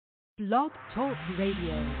Blog Talk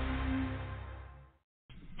Radio.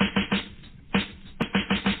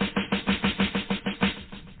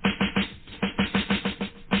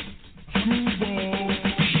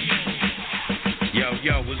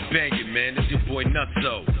 Yo, what's bangin', man? It's your boy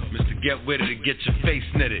Nutso. Mr. Get With It to get your face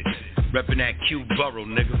knitted. Reppin' that Q Borough,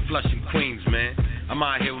 nigga, Flushing, Queens, man. I'm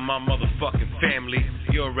out here with my motherfucking family.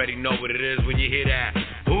 You already know what it is when you hear that.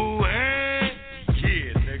 Ooh, hey,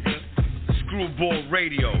 yeah, nigga. Screwball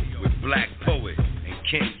Radio with Blaq Poet and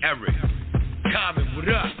King Eric. Comet, what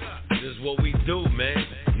up? This is what we do, man.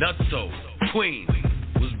 Nutso, Queens,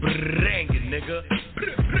 was bangin', nigga.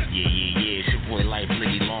 Yeah, it's your boy Life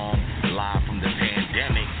Liggy Long, live from the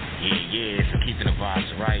pandemic. Yeah, so keeping the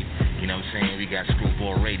vibes right. You know what I'm saying? We got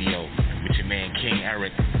Screwball Radio with your man King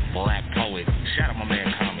Eric, Blaq Poet. Shout out my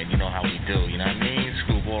man Comet, you know how we do, you know what I mean?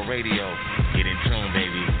 Screwball Radio, get in tune,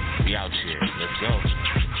 baby. We out here, let's go.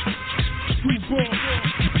 Screwball.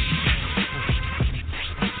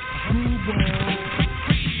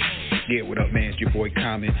 Yeah, what up, man? It's your boy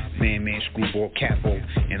Comet, man, Screwball Capo,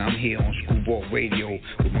 and I'm here on Screwball Radio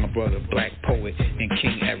with my brother Blaq Poet and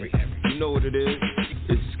King Eric. You know what it is?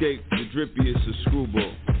 It's Escape, the drippiest of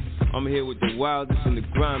Screwball. I'm here with the wildest and the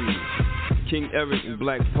grimiest, King Eric and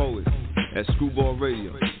Blaq Poet at Screwball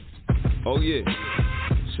Radio. Oh yeah,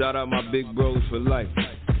 shout out my big bros for life,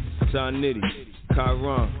 John Nitty,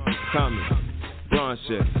 Kyron, Comet, Bron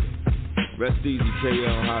Chef, rest easy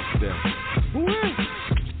KL Hostel.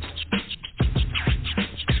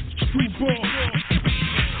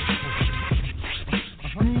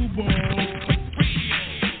 Screwball.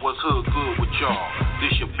 What's hood good with y'all?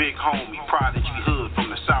 This your big homie, Prodigy Hood from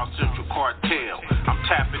the South Central Cartel. I'm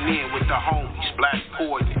tapping in with the homies, Blaq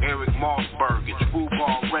Poet and Eric Mossberg at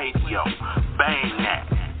Screwball Radio. Bang that.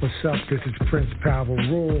 What's up? This is Prince Power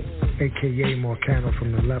Rule, a.k.a. Marcano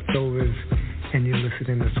from the Leftovers, and you're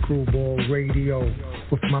listening to Screwball Radio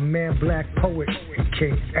with my man Blaq Poet and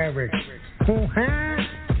King Eric.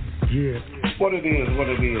 Yeah. What it is,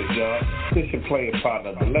 y'all. This your player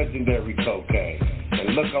partner, the legendary Cocaine.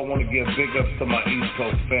 And look, I want to give big ups to my East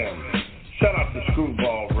Coast family. Shout out to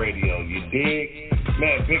Screwball Radio, you dig?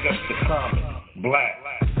 Man, big ups to Comet, Blaq,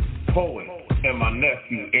 Poet, and my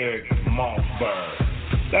nephew Eric Mossberg.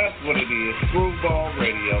 That's what it is, Screwball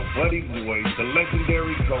Radio, Buddy Boys, the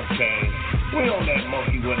legendary Cocaine. We on that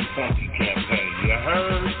Monkey Wasn't Funky campaign, you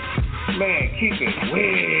heard? Man, keep it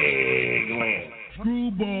wiggling.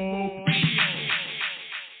 Screwball.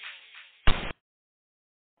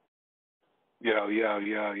 Yo. Who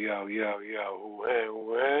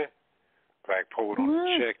hey? Blaq Poet on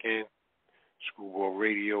the check-in. Screwball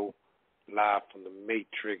Radio, live from the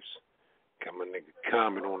Matrix. Got my nigga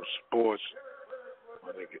Comet on the sports.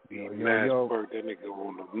 My nigga D. Masberg, that nigga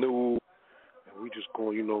on the news. And we just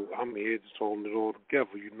going, I'm here just holding it all together,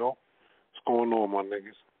 What's going on, my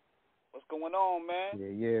niggas? What's going on, man?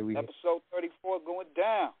 Yeah. Episode 34 going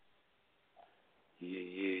down.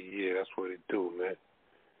 Yeah. That's what it do, man.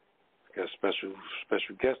 Got a special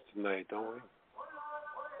guest tonight, don't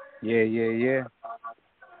we? Yeah.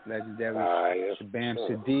 Legendary Shabaam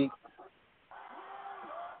Sahdeeq.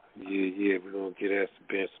 Yeah. We're going to get at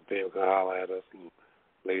Shabaam. We're going to holler at us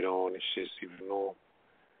later on and shit, see if we know what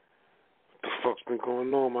the fuck's been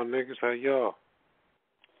going on, my niggas. How y'all?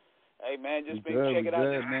 Hey, man, just been checking out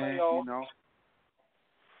this playoff.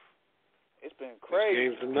 It's been crazy.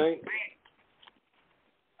 Games tonight?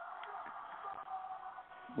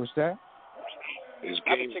 What's that?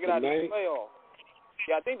 I've been checking out this playoff.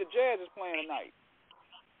 Yeah, I think the Jazz is playing tonight.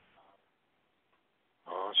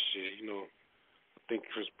 Oh, shit, I think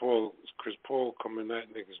Chris Paul coming at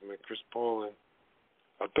niggas, man. Chris Paul, and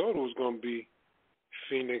I thought it was going to be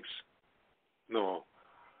Phoenix. No.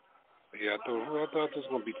 Yeah, I thought it was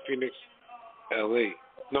going to be Phoenix, L.A.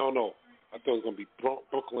 No. I thought it was going to be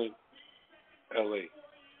Brooklyn, L.A. It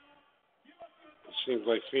seems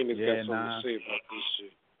like Phoenix got something to say about this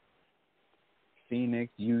shit.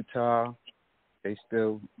 Phoenix, Utah, they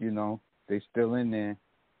still, they still in there.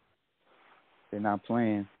 They're not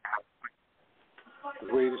playing.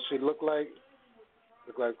 The way this shit look like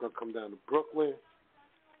it's going to come down to Brooklyn,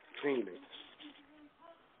 Phoenix.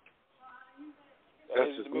 So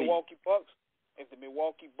is the Milwaukee Bucks? If the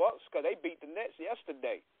Milwaukee Bucks, because they beat the Nets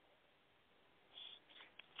yesterday.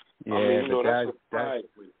 Yeah, I mean, that's a pride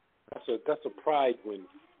win. That's a pride win.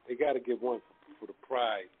 They got to get one for the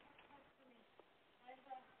pride.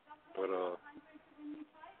 But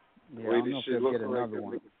the way this shit look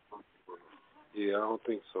like, yeah, I don't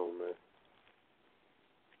think so, man.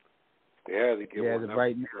 They had to get one. As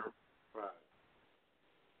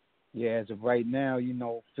of right now,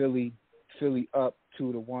 Philly up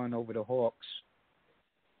 2-1 over the Hawks.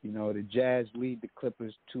 You know, the Jazz lead the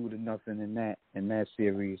Clippers 2-0 in that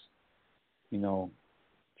series. You know,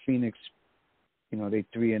 Phoenix, you know, they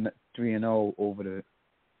 3-0 over the.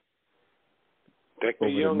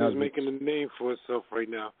 Becky Young is making a name for herself right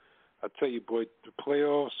now. I tell you, boy, the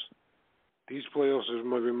playoffs. These playoffs are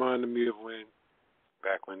reminding me of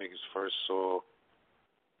back when niggas first saw,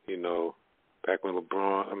 you know, back when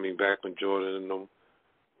Jordan and them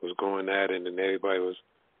was going at it, and everybody was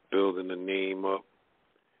building the name up.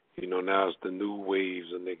 You know, now it's the new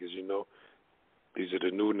waves of niggas. You know, these are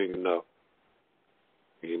the new niggas now.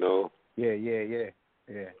 You know. Yeah.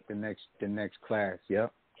 The next class.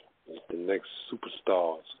 Yep. The next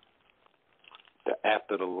superstars.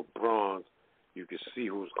 After the LeBrons, you can see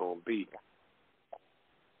who's gonna be.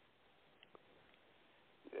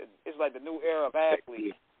 It's like the new era of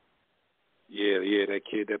athletes. Yeah, that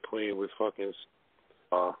kid that playing with fucking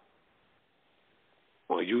on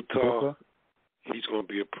Utah, he's gonna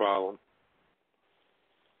be a problem.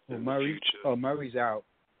 Murray? Oh, Murray's out.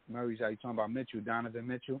 You talking about Mitchell, Donovan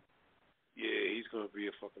Mitchell? Yeah, he's gonna be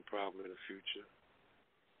a fucking problem in the future.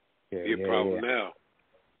 Yeah, be a problem now.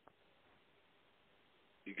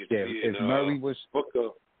 You can see if Murray was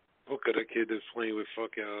Booker, the kid that's playing with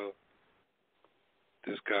fucking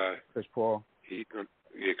this guy. Chris Paul.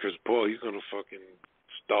 Chris Paul, he's gonna fucking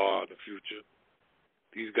star in the future.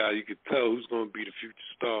 These guys, you can tell who's gonna be the future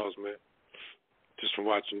stars, man. Just from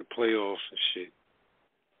watching the playoffs and shit.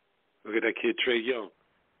 Look at that kid Trae Young.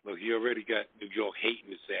 Look, he already got New York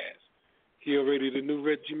hating his ass. He already the new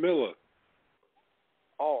Reggie Miller.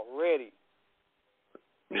 Already.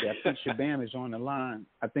 Yeah, I think SHABAAM is on the line.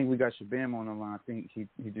 I think we got SHABAAM on the line. I think he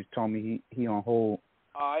just told me he on hold.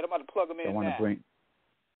 All right, I'm about to plug him in now. I want to bring.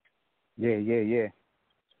 Yeah.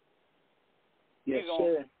 Yes,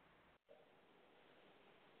 sir.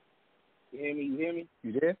 You hear me?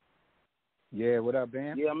 You there? Yeah, what up,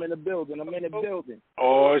 Bam? Yeah, I'm in the building.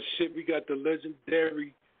 Oh, shit, we got the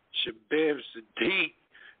legendary SHABAAM Sahdeeq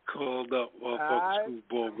called up off of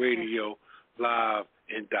Screwball Radio live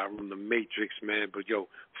and down from the Matrix, man. But, yo,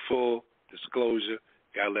 full disclosure,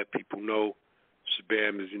 got to let people know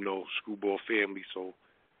SHABAAM is, you know, Screwball family, so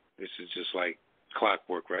this is just like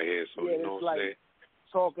clockwork right here. So, yeah, you know it's what I'm like saying?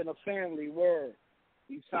 Talking to family, word.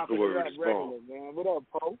 He's talking to that regular, man. What up,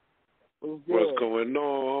 Poe? What's good? What's going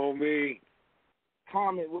on, homie?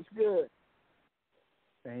 Comet, what's good?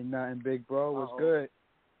 Ain't nothing, big bro. What's good?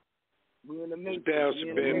 We in the mix. Down,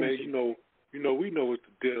 SHABAAM, man. You know, we know what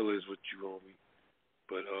the deal is with you, homie.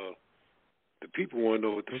 But the people want to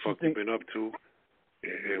know what the fuck you been up to.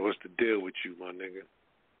 And what's the deal with you, my nigga?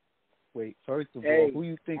 Wait, first of all, who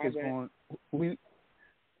you think is going? Who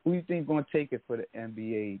you think going to take it for the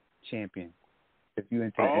NBA champion? If you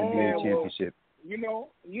enter the NBA championship. You know,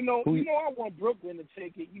 I want Brooklyn to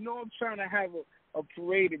take it. You know, I'm trying to have a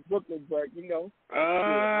parade in Brooklyn, but you know.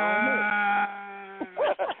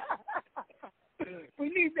 We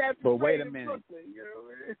need that. But wait a minute. Brooklyn, you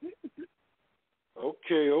know?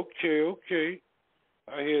 Okay.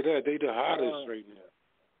 I hear that. They the hottest right now.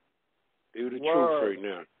 They the truth right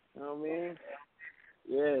now. You know what I mean?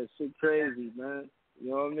 Yeah, shit crazy, man. You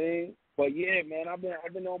know what I mean? But yeah, man, I've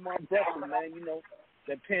been on my hustle, man. You know,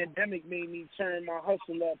 the pandemic made me turn my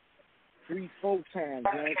hustle up 3-4 times. You know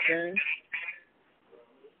what I'm saying?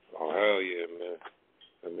 Oh hell yeah, man!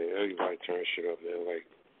 I mean, everybody turn shit up, man. Like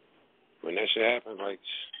when that shit happened, like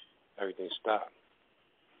everything stopped,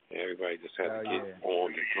 and everybody just had to get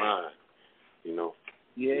on the grind. You know?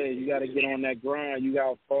 Yeah, you got to get on that grind. You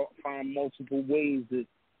got to find multiple ways to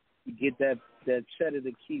get that cheddar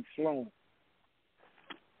to keep flowing.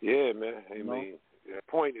 Yeah, man. I mean, it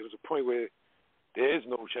was a point where there is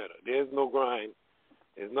no cheddar. There's no grind.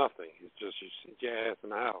 There's nothing. It's just you sit your ass in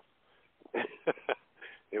the house.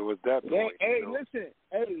 It was that point. Hey, listen.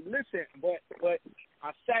 But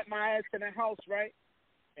I sat my ass in the house, right?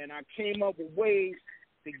 And I came up with ways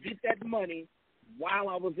to get that money while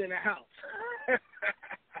I was in the house.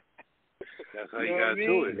 That's how you gotta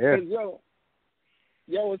do it. Yeah.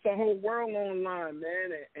 Yo, it's a whole world online,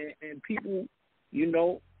 man, and people, you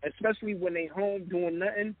know, especially when they home doing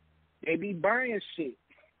nothing, they be buying shit.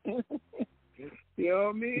 You know what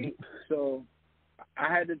I mean? So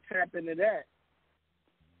I had to tap into that.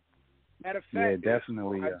 Matter of fact, yeah,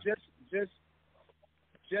 definitely. I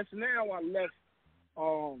just now I left.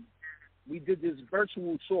 We did this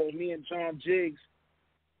virtual tour. Me and John Jiggs.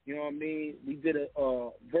 You know what I mean? We did a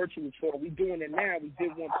virtual tour. We doing it now. We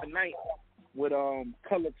did one tonight with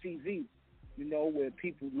Color TV. You know, where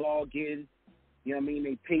people log in. You know what I mean?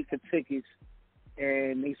 They pay for tickets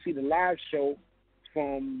and they see the live show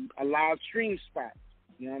from a live stream spot.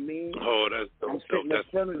 You know what I mean? Oh, that's dope.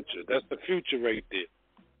 That's the future right there.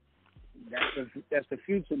 the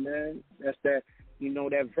future, man. That's that,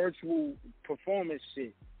 that virtual performance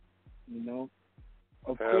shit.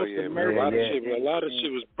 Of course, yeah, the man. murder. A lot of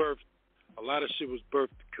shit was birthed. A lot of shit was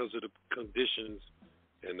birthed because of the conditions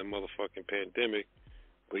and the motherfucking pandemic.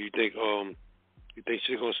 But you think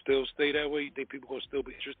shit gonna still stay that way? You think people gonna still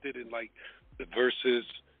be interested in like the verses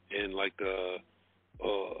and like the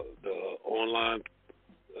online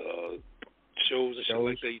shows and shit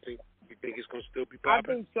like that? You think it's gonna still be popular? I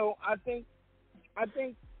think so. I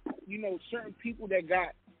think certain people that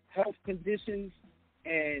got health conditions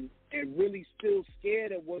and really still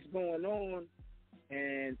scared of what's going on,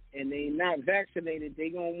 and they not vaccinated, they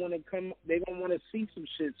gonna want to see some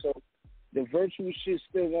shit. So the virtual shit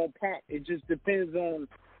still won't pop. It just depends on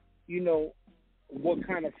what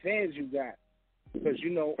kind of fans you got, because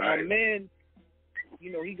our man,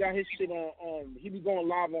 he got his shit on. He be going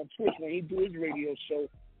live on Twitch when he do his radio show,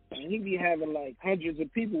 and he be having like hundreds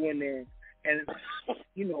of people in there. And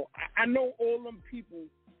I know all them people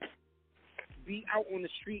be out on the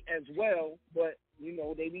street as well, but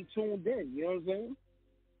they be tuned in. You know what I'm saying?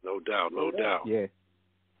 No doubt. Yeah.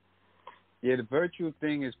 Yeah, the virtual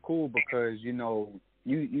thing is cool because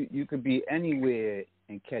you could be anywhere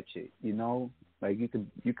and catch it. Like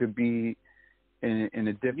you could be in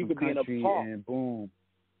a different country and boom.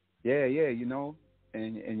 Yeah,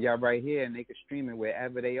 and y'all right here and they can stream it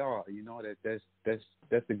wherever they are.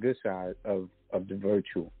 That's the good side of the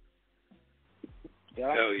virtual.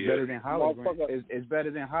 Yeah. Hell yeah. Better than holograms. It's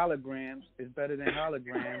better than holograms. It's better than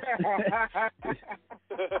holograms.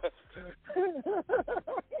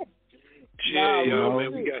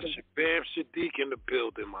 Man, we got SHABAAM SAHDEEQ in the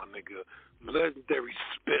building, my nigga. Legendary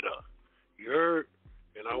spitter. You heard?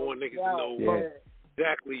 And I want niggas to know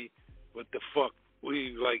exactly what the fuck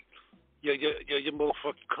we like. Your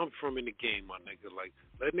motherfucker come from in the game, my nigga. Like,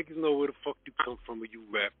 let niggas know where the fuck you come from when you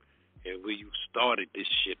rap and where you started this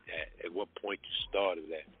shit at what point you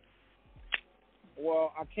started at.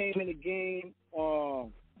 Well, I came in the game,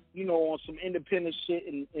 on some independent shit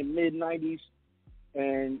in mid-'90s.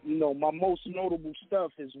 And, my most notable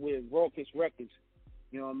stuff is with Rawkus Records.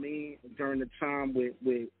 You know what I mean? During the time with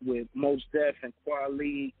Mos Def and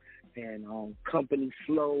Kweli and Company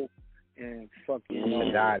Flow and fucking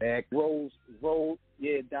Rose, Dot X,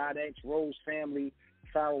 Rose Family,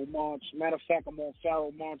 Pharoah Monch. Matter of fact, I'm on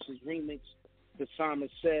Pharoah Monch's remix to Simon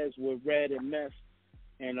Says with Red and Meth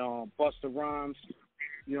and Busta Rhymes.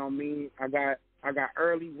 You know what I mean? I got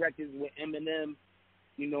early records with Eminem,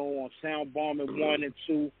 on SoundBomb 1 and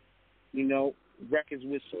 2. Records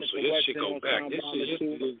with Smith so and this Wesson shit go on back. SoundBomb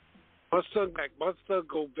 2. My son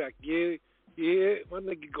go back. Yeah, my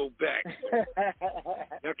nigga go back.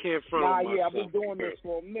 Y'all can't front on my I've been doing this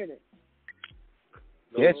for a minute.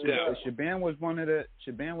 Yes, SHABAAM was one of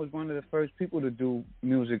the first people to do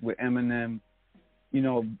music with Eminem.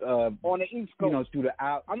 On the East Coast, through the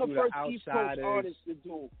I'm the first East Coast artist to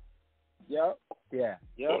do. Yep. Yeah.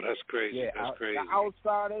 Oh, that's crazy. Yeah, that's crazy.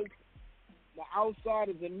 The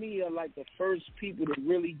outsiders and me are like the first people to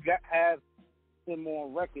really have him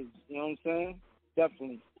on records. You know what I'm saying?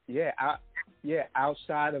 Definitely. Yeah.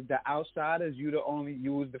 Outside of the outsiders, you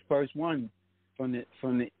was the first one from the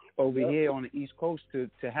over here on the East Coast to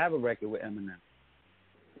have a record with Eminem.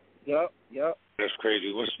 Yep. That's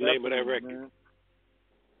crazy. What's the name of that record? Man.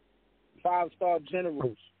 5-Star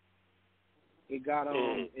Generals. It got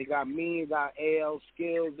it got me, it got AL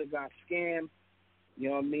Skills, it got Scam. You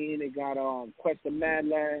know what I mean? It got Quest the Mad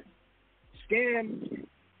Lad. Scam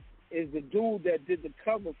is the dude that did the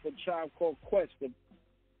cover for Tribe Called Quest, the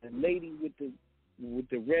lady with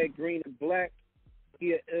the red, green, and black.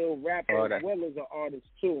 He an ill rapper as well as an artist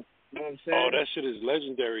too. You know what I'm saying? Oh, that shit is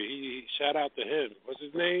legendary. He shout out to him. What's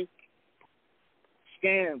his name?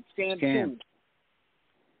 Scam 2.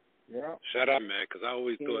 Yeah. Shout out, man, because I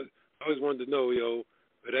always wanted to know,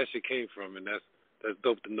 where that shit came from, and that's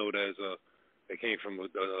dope to know that it came from a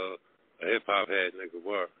hip hop head nigga.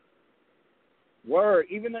 Word.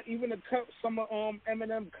 Even some of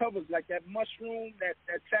Eminem covers, like that mushroom, that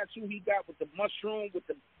tattoo he got with the mushroom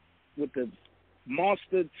with the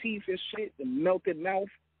monster teeth and shit, the melted mouth.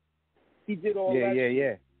 He did all that.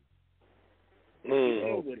 Yeah. He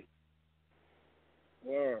did with it.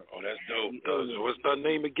 Word. Oh, that's dope. So what's the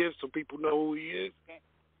name again so people know who he is?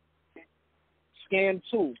 Scam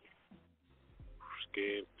 2.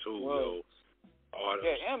 Scam 2, Whoa. Oh,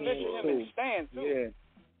 yeah, M mentioned him in Stand too.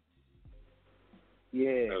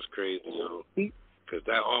 Yeah. That's crazy, because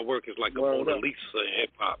that artwork is like a Mona Lisa in hip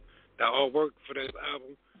hop. That artwork for that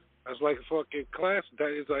album, that's like a fucking classic.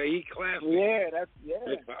 That is he classic. Yeah,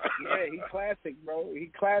 he classic, bro. He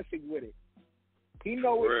classic with it. He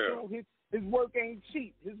know it's true. His work ain't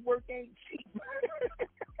cheap. His work ain't cheap.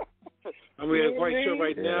 mean, I'm quite sure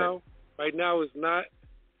right now. Right now it's not.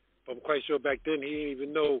 But I'm quite sure back then he didn't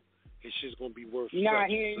even know his shit's gonna be worth. Nah,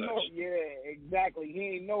 he ain't know. Yeah, exactly. He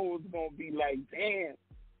ain't know it was gonna be like, damn.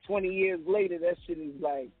 20 years later, that shit is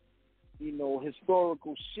like, you know,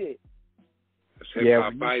 historical shit. Yeah,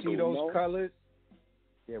 when you see those colors.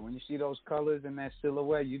 Yeah, when you see those colors in that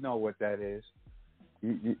silhouette, you know what that is.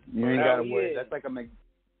 You ain't gotta worry.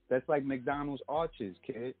 That's like McDonald's arches,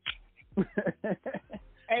 kid.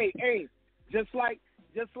 hey, just like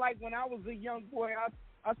when I was a young boy,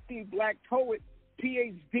 I seen Blaq Poet,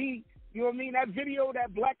 PhD. You know what I mean? That video,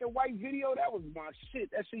 that black and white video, that was my shit.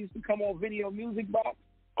 That shit used to come on Video Music Box.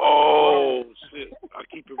 Oh shit! I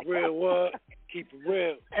keep it real. What? Keep it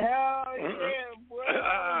real. Hell yeah, boy! That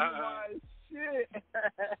was my shit.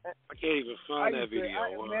 I can't even find that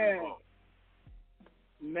video.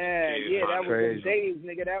 Man, yeah, that was the days,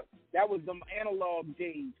 nigga. That was them analog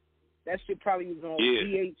days. That shit probably was on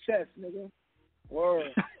VHS, nigga.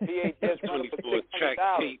 Word. VHS 24-track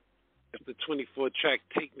tape. That's the 24-track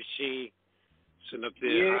tape machine. Sitting up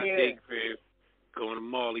there, Hot Day crib. Going to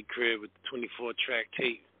Marley crib with the 24-track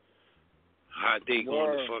tape. Hot Day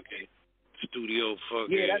going to fucking studio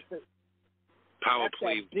fucking. Yeah, that's power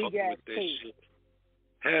play fucking with that tape. Shit.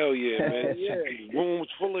 Hell yeah, man. Rooms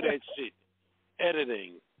full of that shit.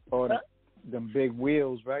 Editing. Oh, them big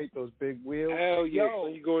wheels, right? Those big wheels. Hell yeah. So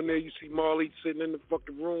you go in there, you see Marley sitting in the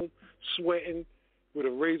fucking room, sweating, with a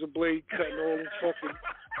razor blade, cutting all them fucking,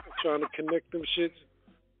 trying to connect them shits.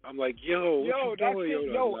 I'm like, yo, what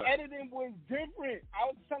you doing? Editing was different. I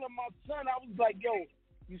was telling my son, I was like, yo,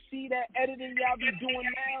 you see that editing y'all be doing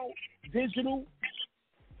now, digital?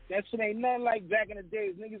 That shit ain't nothing like back in the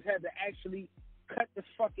days. Niggas had to actually cut the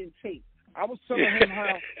fucking tape. I was telling him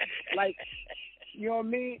how, like, you know what I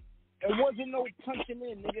mean? It wasn't no punching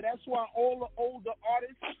in, nigga. That's why all the older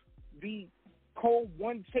artists be cold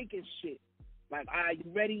one taking shit. Like,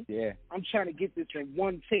 you ready? Yeah. I'm trying to get this in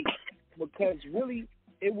one take. Because really,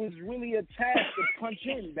 it was really a task to punch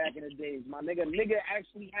in back in the days, my nigga. Nigga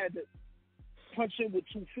actually had to punch in with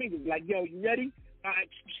two fingers. Like, yo, you ready? All right.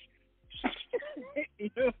 You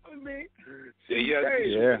know what I mean? Yeah, you had to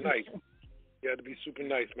be super nice. You had to be super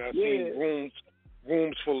nice, man. I've seen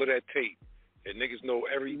rooms full of that tape. And niggas know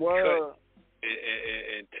every cut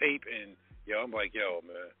and tape. And, yo, I'm like, yo,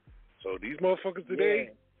 man. So these motherfuckers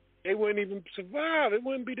today, they wouldn't even survive. It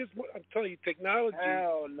wouldn't be this. I'm telling you, technology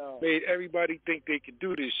made everybody think they could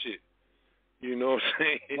do this shit. You know what I'm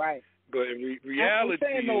saying? Right. But in reality,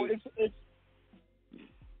 I'm saying, though,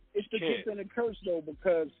 it's the gift and the curse, though,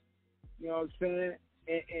 because, you know what I'm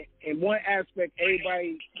saying? In one aspect,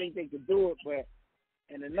 everybody think they could do it, but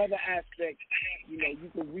in another aspect, you know, you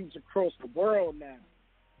can reach across the world now.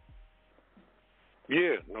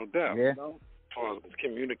 Yeah, no doubt. Yeah. As far as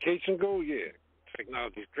communication go,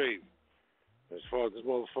 technology's crazy. As far as this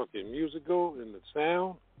motherfucking music go and the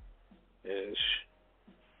sound,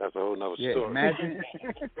 that's a whole nother story.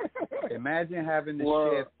 Imagine having to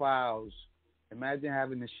share files. Imagine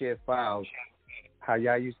having to share files. How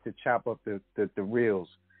y'all used to chop up the reels,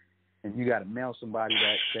 and you got to mail somebody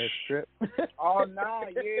that strip. Oh nah,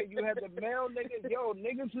 you had to mail niggas. Yo,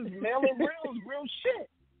 niggas is mailing reels, real shit.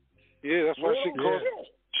 Yeah, that's why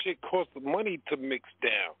shit costs money to mix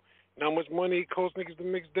down. You know how much money it costs niggas to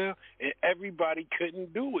mix down, and everybody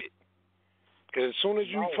couldn't do it. Because as soon as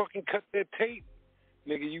you fucking cut that tape,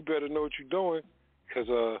 nigga, you better know what you're doing.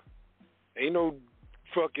 Because ain't no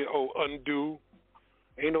fucking undo.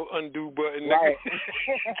 Ain't no undo button, nigga. Right.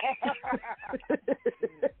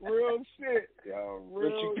 Real shit, yo.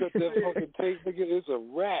 Once you cut that fucking tape, nigga, it's a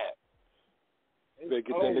wrap. You better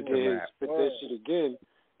get that nigga spit that shit again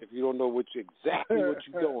if you don't know exactly what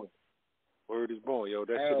you're doing. Word is born, yo.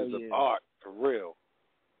 That shit is an art, for real.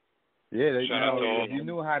 Yeah, if you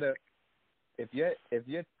knew how to, if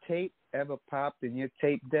your tape ever popped in your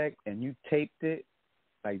tape deck and you taped it,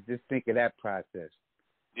 like just think of that process.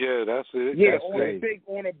 Yeah, that's it. Yeah, that's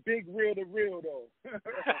on a big reel to reel though.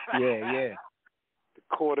 Yeah. The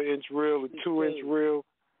 1/4-inch reel, the 2-inch reel.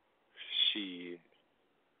 Shit.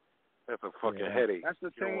 That's a fucking headache. That's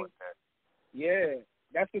the same. Yeah,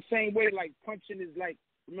 that's the same way. Like punching is like.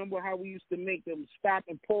 Remember how we used to make them stop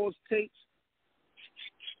and pause tapes?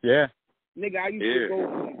 Yeah. Nigga, I used to go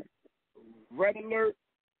from Red Alert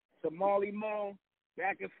to Marley Marl,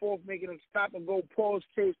 back and forth, making them stop and go pause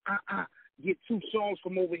tapes. Get 2 songs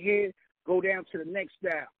from over here, go down to the next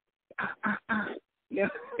style. Yeah.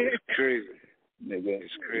 It's crazy. Nigga.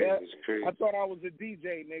 It's crazy. Yeah. It's crazy. I thought I was a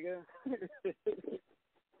DJ, nigga.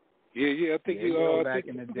 I think you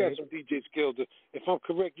got some DJ skills. If I'm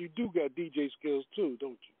correct, you do got DJ skills too,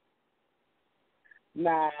 don't you?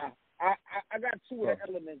 Nah, I got two of the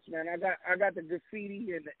elements, man. I got the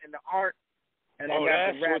graffiti and the art, and I got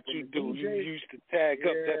that's the rap what you do. You used to tag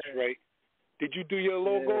up. That's right. Did you do your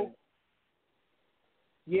logo?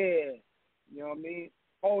 Yeah. You know what I mean?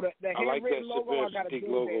 Oh, the handwritten logo. I got to do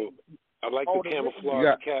logo. I like the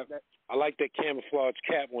camouflage cap. I like that camouflage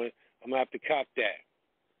cap one. I'm gonna have to cop that.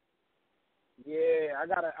 Yeah, I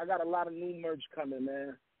got a lot of new merch coming,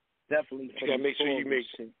 man. Definitely. You gotta make sure you make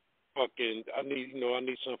fucking. I need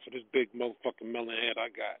something for this big motherfucking melon head I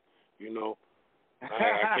got. You know, I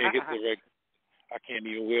can't get the I can't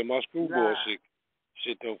even wear my screwball shit.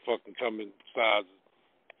 Shit don't fucking come in sizes.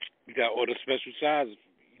 You got all the special sizes.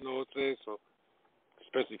 You know what I'm saying? So,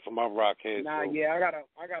 especially for my rock heads. Nah, so. yeah, I got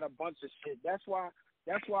a bunch of shit. That's why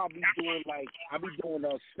I'll be doing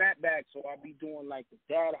snapbacks, or I'll be doing like the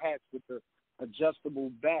dad hats with the adjustable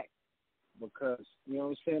back, because you know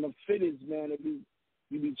what I'm saying, the fitteds, man,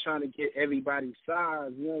 you be trying to get everybody's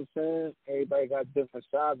size, you know what I'm saying? Everybody got different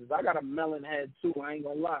sizes. I got a melon head too, I ain't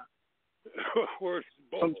gonna lie.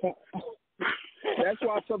 That's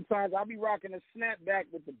why sometimes I'll be rocking a snapback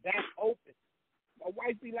with the back open. My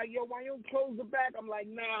wife be like, yo, why you don't close the back? I'm like,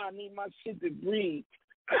 nah, I need my shit to breathe.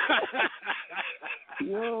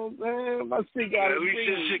 You know what I'm saying? My shit got to breathe. At least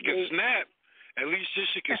this shit can snap. At least this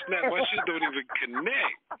shit can snap. My shit don't even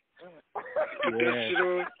connect. Put that shit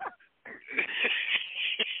on.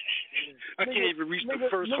 I can't even reach the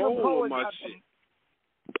first hole on my shit.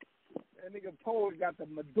 That nigga Poet got the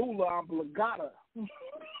medulla oblongata.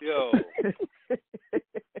 Yo.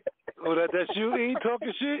 Oh, that's you? He ain't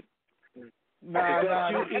talking shit? Nah,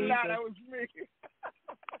 that was me.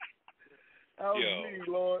 That was me,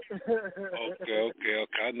 Lord. Okay.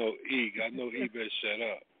 I know E better shut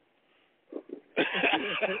up.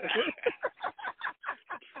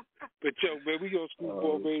 But yo, man, we on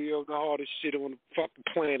Screwball Radio, the hardest shit on the fucking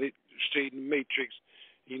planet, straight in the Matrix.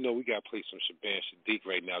 You know, we gotta play some SHABAAM SAHDEEQ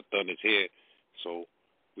right now. Thun is here, so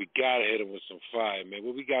we gotta hit him with some fire, man.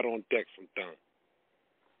 What we got on deck from Thun?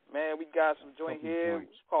 Man, we got some joint here.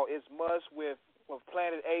 It's called It's Must with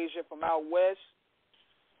Planet Asia from out west.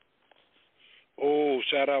 Oh,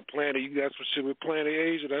 shout out Planet. You got some shit with Planet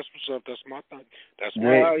Asia. That's what's up. That's my thing. That's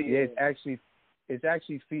my it's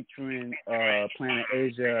actually featuring Planet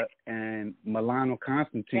Asia and Milano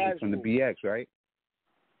Constantine from the BX, right?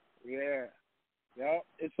 Yeah. Yeah,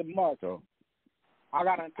 it's a must. So, I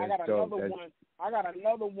got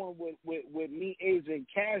another one with me, Asia, and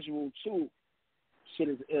Casual too. Shit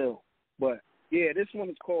is ill. But yeah, this one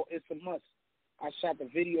is called It's a Must. I shot the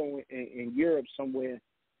video in Europe somewhere,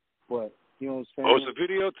 but you know what I'm saying? Oh, it's a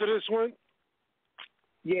video to this one?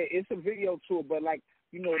 Yeah, it's a video to it, but like,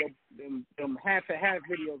 you know, them half and half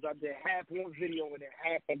videos. I did half one video and then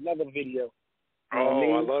half another video. Oh,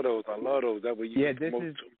 I love those. That way you promote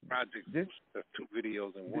two projects. That's two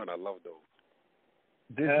videos in one. I love those.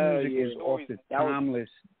 This music is off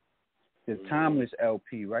the Timeless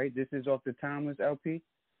LP, right? This is off the Timeless LP?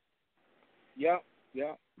 Yep.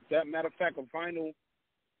 That matter of fact, a vinyl,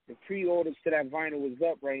 the pre-orders to that vinyl is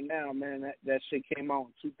up right now, man. That shit came out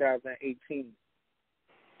in 2018.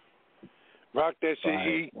 Rock that shit,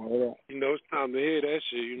 E. You know, it's time to hear that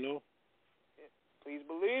shit, you know. Please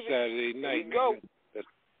believe it. Saturday night, Let's go.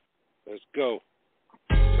 Let's go.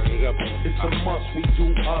 Turn it up. It's a must, we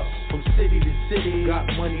do us from city to city. Got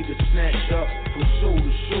money to snatch up from show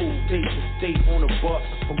to show, state to state on a bus,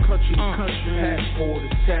 from country to country. Passport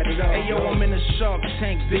is tatted up. Hey yo, I'm in a Shark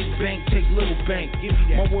Tank, big bank, take little bank. Give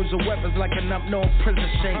me that. My words are weapons like an up-north prison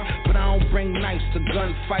shank, but I don't bring knives to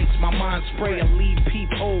gunfights. My mind spray and leave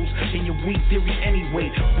peepholes in your weak theory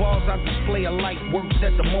anyway. Bars I display are like works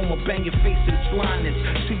at the moment. Bang your face to the blindness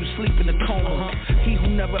till you sleep in the coma. He who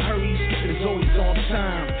never hurries is always on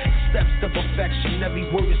time. Steps to perfection, every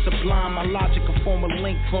word is sublime. My logic can form a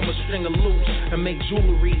link from a string of loops and make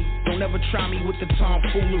jewelry. Don't ever try me with the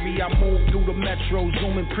tomfoolery. I move through the metro,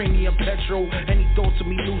 zooming premium petrol. Any thoughts of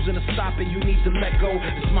me losing or stopping, you need to let go.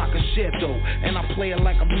 It's my concerto, and I play it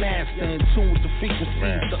like a master, in tune with the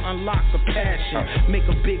frequencies to unlock the passion. Make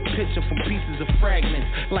a big picture from pieces of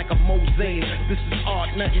fragments, like a mosaic. This is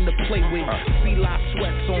art, nothing to play with. Feel-I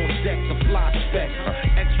sweats on deck, the fly specs.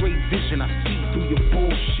 X-ray vision, I see through your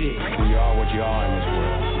bullshit. You are what you are in this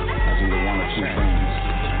world. That's either one or two things.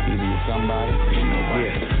 Either you're somebody or you're nobody.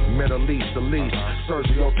 Middle East, the least.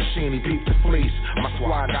 Sergio Tashini, peep the fleece. My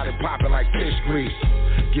squad got it popping like fish grease.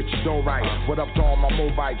 Get your dough right. What up to all my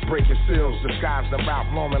Mobites breaking seals? Disguised in Ralph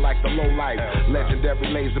Lauren like the low life. Legendary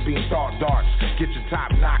laser beam thought darts. Get your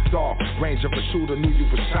top knocked off. Range of a shooter knew you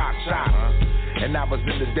was shot. And that was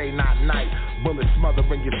in the day, not night. Bullets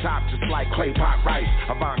smothering your top just like clay pot rice.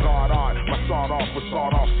 Avant-garde art, my sawed-off was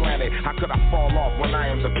sawed-off slanted. How could I fall off when I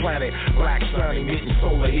am the planet? Black sun emitting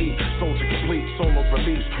solar heat. Soldier complete, solo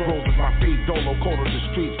release. Roses my feet, dolo cold on the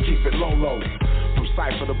streets, keep it low-low. From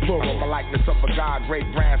cipher to plural, my likeness of a god, great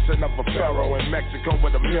grandson of a pharaoh. In Mexico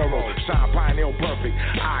with a mural, shine pioneer perfect.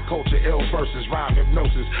 Eye culture, ill verses, rhyme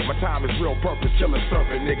hypnosis. My time is real purpose, killing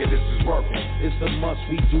serpent, nigga, this is working. It's a must,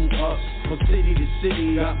 we do us. From city to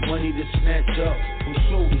city, got money to snatch up. From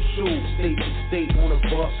show to show, state to state on a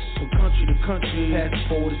bus. From country to country,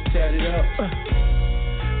 passport is tatted up.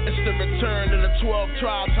 It's the return of the 12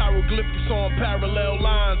 tribes, hieroglyphics on parallel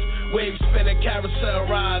lines. Waves spinning carousel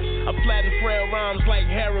rides. I flatten frail rhymes like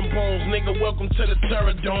herringbones. Nigga, welcome to the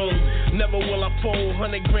Terror Dome. Never will I fold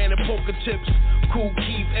 100 grand in poker chips. Cool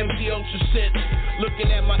Keith, empty ultra shit.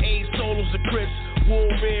 Looking at my A solos of Chris.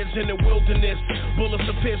 Wolverines in the wilderness. Bullets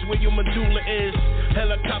to pierce where your medulla is.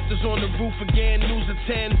 Helicopters on the roof again, news at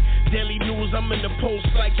 10. Daily news, I'm in the post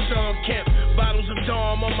like Sean Kemp. Bottles of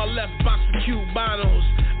Dom on my left, box of Cubanos.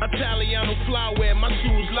 Italiano flower, my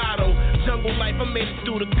tools lotto. Jungle life, I made it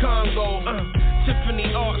through the Congo.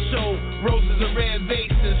 Tiffany art show, roses and red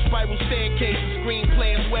vases. Spiral staircases,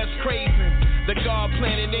 screenplays, Wes Craven. The God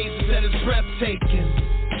planted aces that is breathtaking.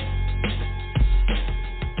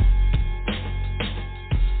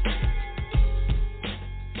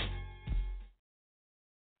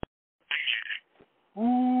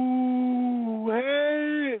 Ooh,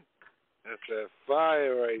 hey! That's that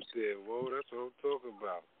fire right there, whoa, that's what I'm talking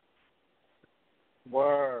about.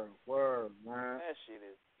 Word, man. That shit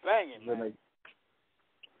is banging, man.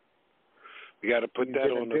 We got to put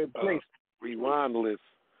that on the rewind list.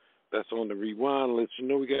 That's on the rewind list. You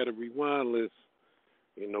know, we got a rewind list.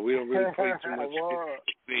 You know, we don't really play too much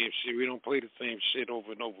same shit. We don't play the same shit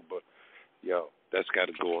over and over, but, yo, that's got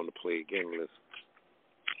to go on the play again list.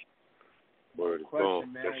 Word is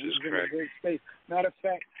gone. Man. That's just He's in crack. a great space. Matter of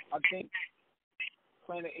fact, I think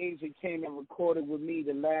Planet Asia came and recorded with me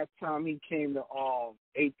the last time he came to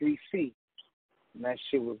A3C. And that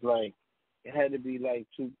shit was like, it had to be like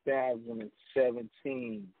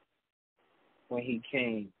 2017 when he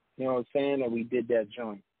came. You know what I'm saying? And we did that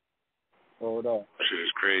joint. Hold up. Shit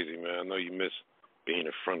is crazy, man. I know you miss being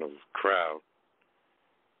in front of a crowd.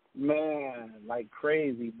 Man, like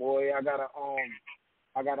crazy, boy. I got a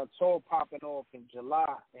tour popping off in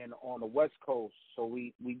July and on the West Coast. So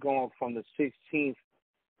we going from the 16th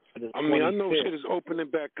to the 25th. I mean, I know shit is opening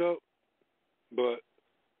back up, but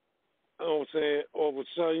you know what I'm saying? All of a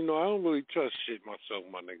sudden, you know, I don't really trust shit myself,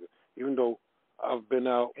 my nigga. Even though I've been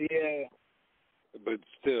out. Yeah. But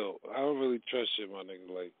still, I don't really trust shit, my nigga.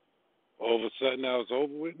 Like, all of a sudden now it's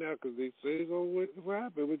over with now because they say it's over with. What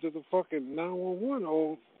happened? It was just a fucking 911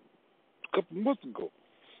 a couple months ago.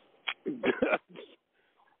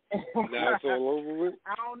 Now it's all over with.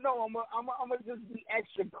 I don't know. I'm gonna just be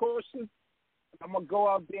extra cautious. I'm gonna go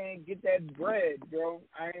out there and get that bread, bro.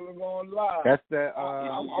 I ain't even gonna lie. That's the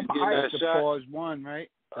that's the pause one,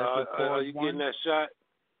 right? That's the are you getting that shot?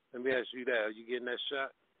 Let me ask you that. Are you getting that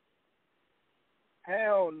shot?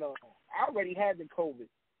 Hell no. I already had the COVID,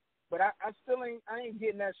 but I still ain't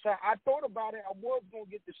getting that shot. I thought about it. I was gonna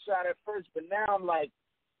get the shot at first, but now I'm like,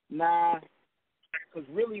 nah, because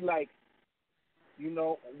really, like, you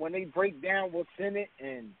know, when they break down what's in it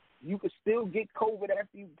and you can still get COVID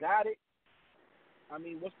after you got it, I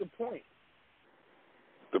mean, what's the point?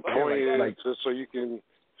 The point is just so you can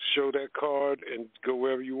show that card and go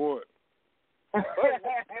wherever you want.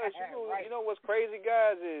 You know what's crazy,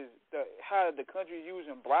 guys, is how the country's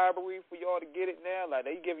using bribery for y'all to get it now. Like,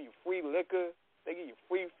 they giving you free liquor, they give you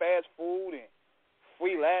free fast food and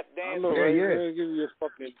free lap dances. I know, right? They give you a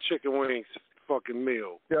fucking chicken wings fucking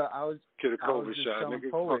meal. Yeah, I was get a COVID shot,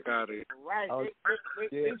 nigga. Fuck out of here. Right,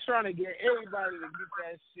 they trying to get everybody to get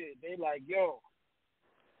that shit. They like, yo,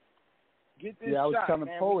 get this I was shot, telling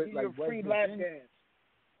man. Poet, We like give you a free lap dance.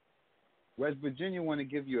 West Virginia want to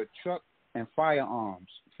give you a truck and firearms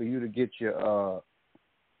for you to get your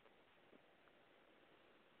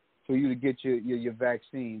your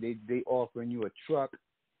vaccine. They offering you a truck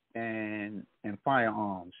and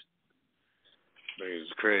firearms.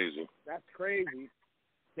 It's crazy. That's crazy.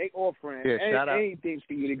 They offering anything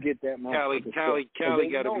for you to get that motherfucker. Cali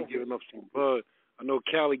got to be giving up some bud. I know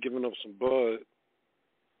Cali giving up some bud.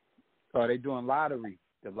 Oh, they doing lottery.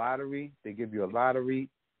 The lottery, they give you a lottery.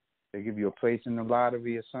 They give you a place in the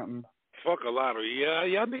lottery or something. Fuck a lottery. Yeah,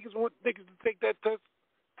 y'all niggas want niggas to take that test.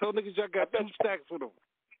 Tell niggas y'all got 2 stacks for them.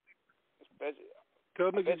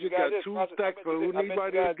 Tell niggas you got 2 stacks for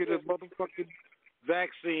anybody to get a motherfucking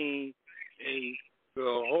vaccine, and the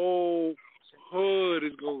whole hood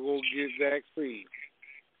is gonna go get vaccine.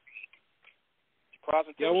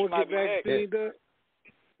 Prostitution y'all want to might get be vaccinated up?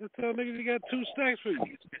 Just tell niggas you got 2 stacks for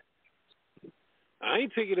you. I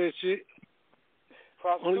ain't taking that shit.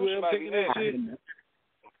 Only way I'm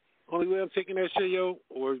taking that shit, yo,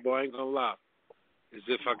 or boy, I ain't gonna lie, is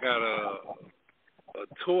if I got a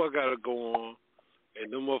tour I gotta go on,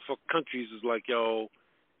 and them motherfucking countries is like, yo,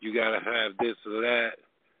 you gotta have this or that.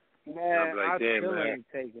 Man, I'm like, damn, still man. ain't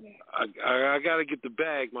taking it. I gotta get the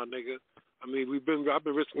bag, my nigga. I mean, I've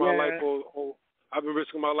been risking my life I've been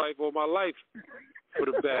risking my life all my life for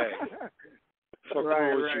the bag. Fuck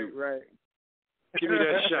wrong with you? Right. Give me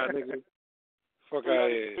that shot, nigga. Fuck out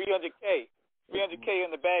of here. 300K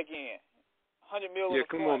on the back end. 100 million. Yeah,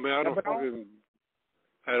 come on, man. I don't fucking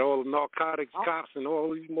had all the narcotics cops and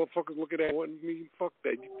all these motherfuckers looking at me. Fuck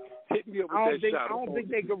that. Hit me up with that shot. I don't think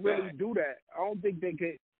they could really do that. I don't think they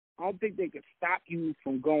could stop you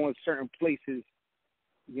from going certain places.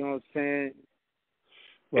 You know what I'm saying?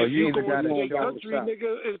 Well, if you you either got to go show country,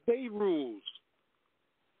 nigga, it's they rules.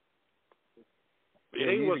 It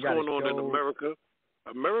ain't what's going on in America.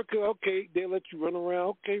 America, okay, they let you run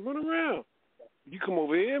around. Okay, run around. You come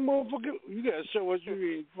over here, motherfucker, you got to show us you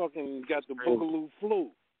ain't fucking got the boogaloo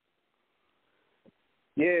flu.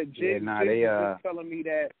 Yeah, Jig they was telling me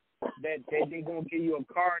that they going to give you a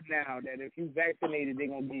card now, that if you vaccinated, they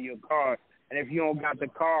going to give you a card. And if you don't got the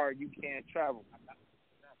card, you can't travel.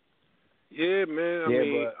 Yeah, man. I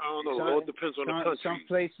mean, I don't know. It all depends on the country.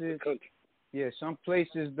 Some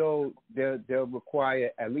places though they'll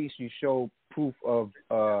require at least you show proof of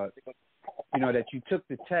that you took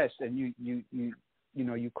the test and you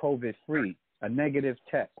COVID free, a negative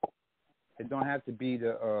test. It don't have to be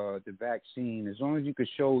the vaccine. As long as you could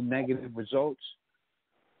show negative results,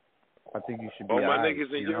 I think you should be. All my right,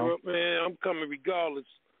 niggas in Europe, man, I'm coming regardless.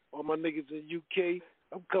 All my niggas in UK,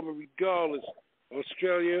 I'm coming regardless.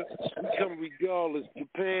 Australia, we coming regardless.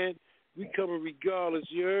 Japan, we coming regardless.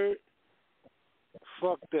 You heard?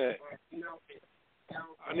 Fuck that.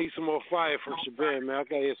 I need some more fire from Shabam, man. I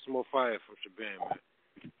gotta hear some more fire from Shabam, man.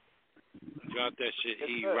 Drop that shit,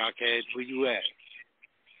 Rockhead. Where you at?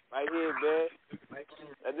 Right here, man.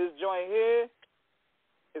 And this joint here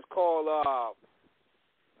is called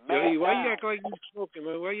Yo, why you act like you smoking,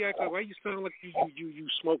 man? Why you sound like you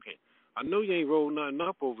smoking? I know you ain't rolled nothing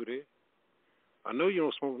up over there. I know you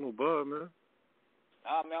don't smoke no bud, man.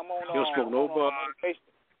 Nah, man, I'm on. You don't smoke no bud.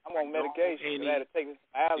 I'm on medication. I had to take some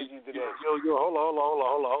allergies today. Yo, hold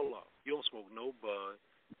on. You don't smoke no bud.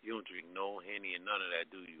 You don't drink no Henny and none of that,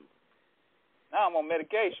 do you? Nah, I'm on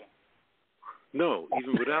medication. No,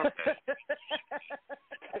 even without that.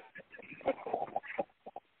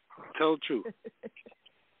 Tell the truth.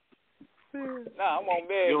 Nah, I'm on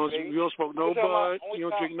med. You don't smoke no bud. You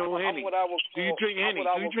don't drink no Henny. Do you drink Henny? Do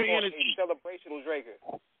you drink Henny? Celebrational drinker.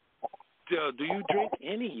 Do you drink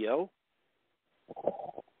Henny, yo?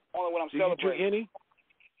 Only when I'm do celebrating. Do you drink Henny?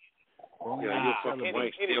 Yeah, you're fucking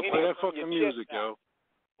waste. Yo, play that fucking music, yo.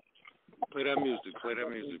 Play that music. Play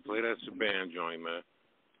that Shabam joint, man.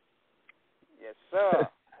 Yes, sir.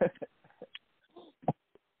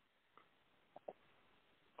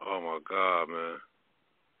 Oh, my God, man.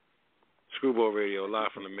 Screwball Radio,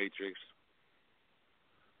 live from the Matrix.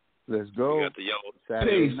 Let's go. We got the yellow.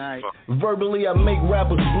 Saturday night. Verbally, I make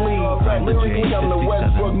rappers bleed. Lyrically, I'm the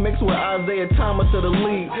Westbrook mixed with Isaiah Thomas of the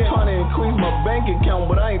league. Trying to increase my bank account,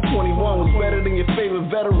 but I ain't 21. Was better than your favorite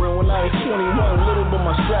veteran when I was 21. Little, but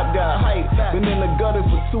my strap got height. Been in the gutters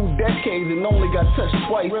for 2 decades and only got touched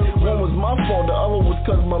twice. One was my fault, the other was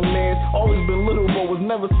cause my man. Always been little, but was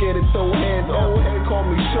never scared to throw hands. Old head called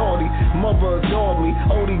me shorty, mother adored me.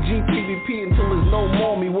 ODG PvP until there's no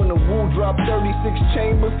more me. When the Wu dropped 36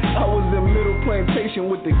 chambers, I was in Middle Plantation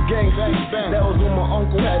with the gangsters. That was when my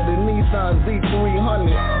uncle had the Nissan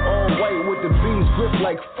Z300. All white with the B's grip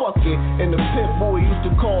like fuck it. And the pit boy used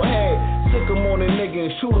to call head. Stick him on a nigga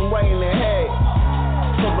and shoot him right in the head.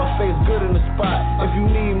 Cause my face good in the spot. If you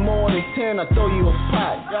need more than 10, I throw you a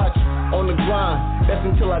pot. On the grind, that's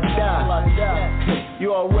until I die.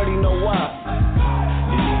 You already know why.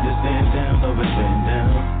 You need to stand down, over stand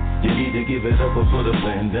down. You need to give it up or put a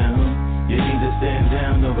plan down. You need to stand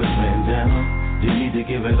down, over stand down. You need to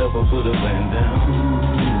give it up or put a plan down.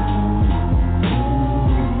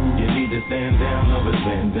 You need to stand down, over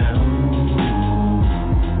stand down.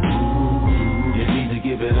 You need to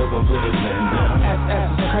give it up or put a plan down.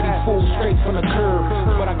 SS is pretty full straight from the curb,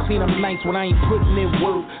 but I seen them nights when I ain't putting in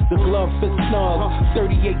work. The glove fits snug,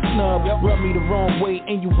 38 snub. Rub me the wrong way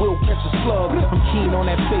and you will catch a slug. I'm keen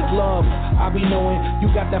on that fake love. I be knowing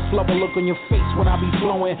you got that flubber look on your face when I be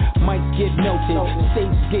flowing. Mics get melted,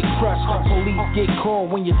 stages get crushed, police get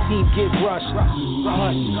called when your team get rushed.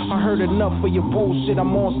 Hush, I heard enough of your bullshit.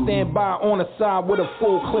 I'm on standby on the side with a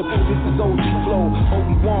full clip. This is OG flow,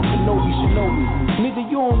 Obi-Wan Kenobi Shinobi. Nigga,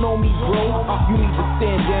 you don't know me, bro. You need to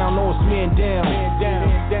stand down, or stand down.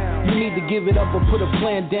 You need to give it up or put a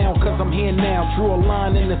plan down, cause I'm here now. Drew a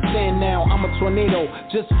line in the sand now. I'm a tornado,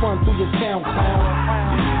 just fun through your town, clown.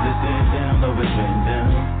 You need to stand down, or stand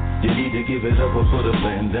down. You need to give it up or put a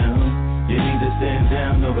plan down. You need to stand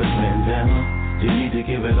down, or stand down. You need to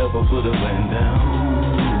give it up or put a plan down.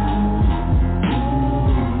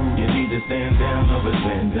 You need to stand down, or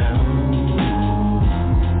stand down.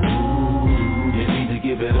 You need to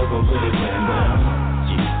give it up or put a plan down.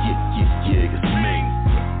 Yeah, it's me.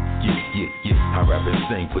 Yeah. I rap and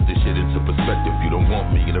sing, put this shit into perspective. You don't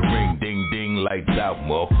want me in the ring, ding ding, lights out,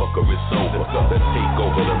 motherfucker, it's over. The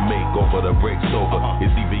takeover, the makeover, the break's over.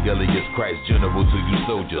 It's Elias Christ, general to you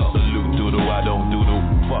soldiers. Salute doodle, I don't doodle.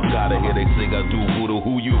 Fuck out of here, they sing I do voodoo.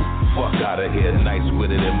 Who you? Fuck out of here, nice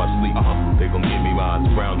with it in my sleep. They gon' give me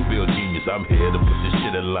mine, Brownsville genius. I'm here to put this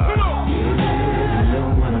shit in line. Yeah, I know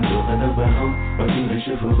what I'm talking about. I do this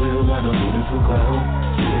shit for real, I don't do this for clout.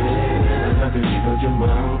 Yeah, I can keep out your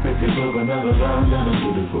mouth. If you for another line, I don't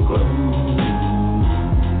do this for clout.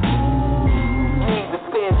 You need to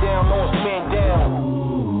stand down, or stand down.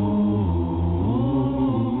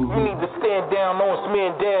 You need to stand down, or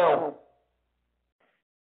stand down.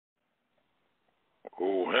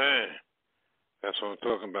 Oh, man. That's what I'm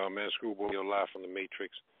talking about, man. Screwball Radio live from the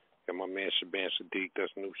Matrix. Got my man SHABAAM SAHDEEQ.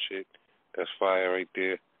 That's new shit. That's fire right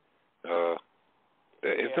there.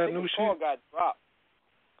 Is that new shit? The call got dropped.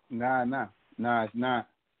 Nah, it's not.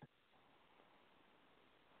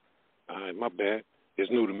 All right, my bad. It's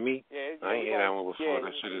new to me. Yeah, I ain't hear that one before.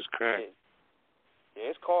 That shit is crack. Yeah,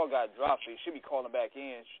 his call got dropped, so you should be calling back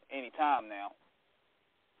in any time now.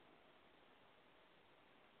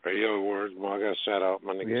 Hey, yo, words, boy. I got to shout out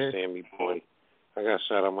my nigga Sammy Boy. Because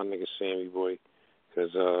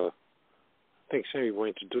I think Sammy Boy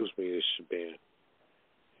introduced me to SHABAAM.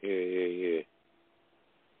 Yeah.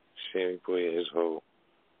 Sammy Boy and his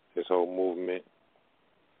whole movement.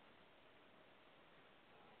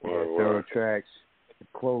 Thorough tracks, the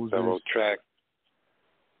closers. Thorough track.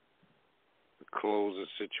 The closer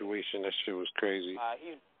situation, that shit was crazy.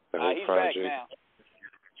 The whole he's project. back now.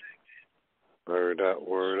 Word up,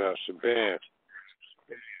 SHABAAM.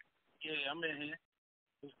 Yeah, I'm in here.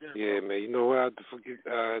 Yeah, man. You know what? I had to forget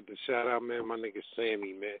to shout out, man, my nigga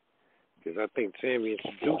Sammy, man. Because I think Sammy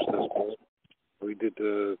introduced us, man. We did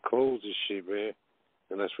the clothes and shit, man.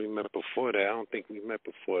 Unless we met before that. I don't think we met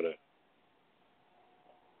before that.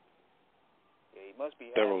 Yeah, he must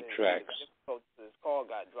be Thorough tracks. His call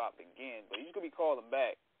got dropped again, but he's going to be calling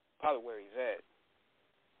back. Probably where he's at.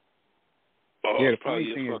 Oh, yeah, the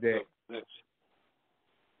funny thing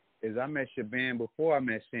is I met SHABAAM before I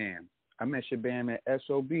met Sam. I met SHABAAM at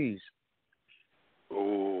SOBs.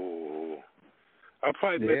 Oh, I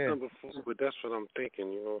probably met them before, but that's what I'm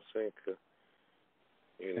thinking. You know what I'm saying? 'Cause,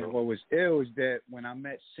 you know. And what was ill is that when I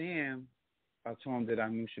met Sam, I told him that I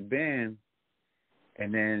knew SHABAAM,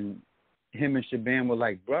 and then him and SHABAAM were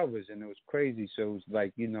like brothers, and it was crazy. So it was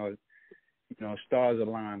like you know, stars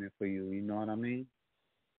aligning for you. You know what I mean?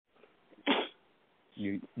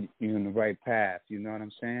 You're in the right path. You know what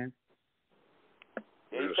I'm saying?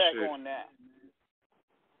 Yeah, he's back on that.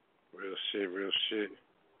 Real shit.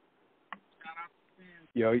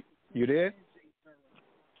 Yo, you there?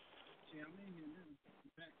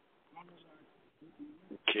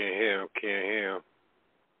 Can't hear him.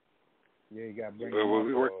 Yeah, you got to bring Well,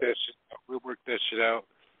 we work that shit out. We'll work that shit out.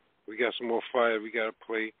 We got some more fire we got to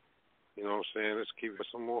play. You know what I'm saying? Let's keep it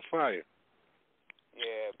some more fire.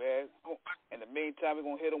 Yeah, man. In the meantime, we're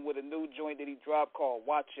going to hit him with a new joint that he dropped called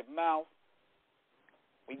Watch Your Mouth.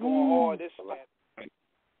 We going hard this man.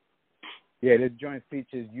 Yeah, this joint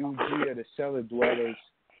features UG of the Cellar Dwellers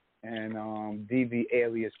and DV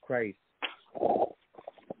alias Christ. I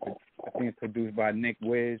think it's produced by Nick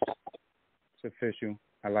Wiz. It's official.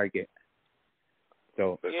 I like it.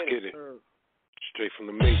 So let's get it. Straight from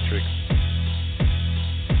the Matrix.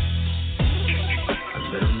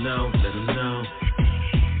 Let them know.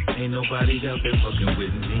 Ain't nobody out there fucking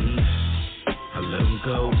with me. I let them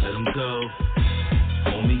go.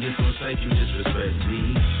 Homie, it's on sight, you disrespect me.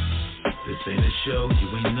 This ain't a show, you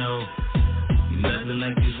ain't know. You nothing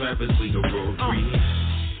like these rappers, we gon' roll free.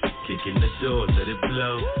 Kick in the door, let it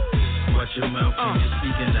blow. Watch your mouth when you're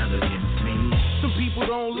speaking out against me. Some people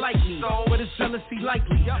don't like me, but it's jealousy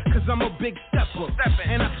likely. Cause I'm a big stepper,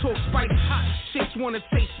 and I talk spicy. Chicks wanna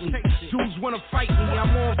taste me, dudes wanna fight me.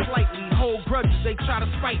 I'm on flightly, hold grudges, they try to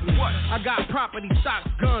spite me. I got property, stocks,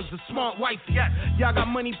 guns, a smart wifey. Y'all got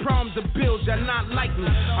money, problems, and bills, y'all not like me.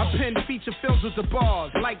 I pen feature films with the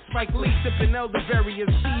bars, like Spike Lee, sipping elderberry and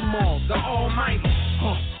C-Malls, the almighty.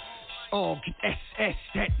 SS,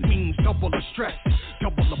 that means double the stress,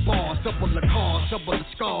 double the bars, double the cars, double the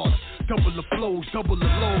scars, double the flows, double the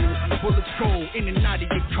load. Bullets go in and out of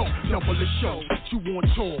your coat, double the show. You on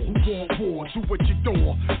tour, who want war? Two at your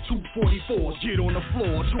door, 244s, get on the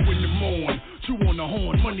floor, 2 in the morning, 2 on the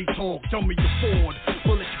horn, money talk, dummy your Ford.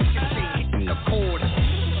 Bullets hitting the cord.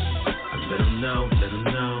 Let them know,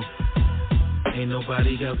 ain't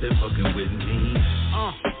nobody out there fucking with me.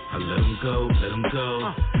 I let them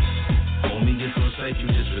go. Homie gets on sight, you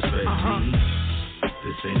disrespect me.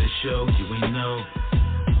 This ain't a show, you ain't know.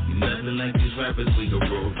 You nothing like these rappers, we gon'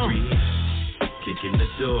 roll free. Kick in the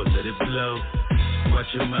door, let it blow. Watch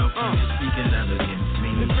your mouth when you're speaking out against me.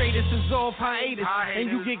 The greatest is off hiatus,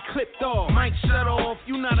 and you get clipped off. Mic shut off,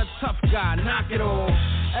 you not a tough guy, knock it off.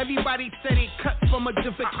 Everybody said they cut from a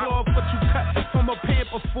different cloth, but you cut from a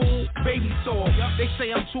pamper fool, baby soft. They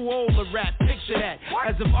say I'm too old to rap, picture that.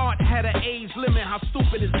 As if art had an age limit, how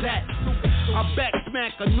stupid is that? I back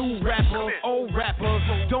smack a new rapper, old rapper.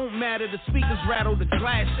 Don't matter, the speakers rattle, the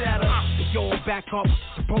glass shatter. Yo, back up,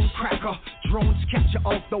 the bone cracker. Drones capture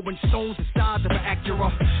off, throwing stones the size of an Acura.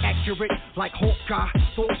 Accurate like Hawkeye,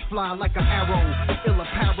 thoughts fly like an arrow. Ill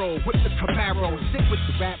apparel with the Camaro. Sick with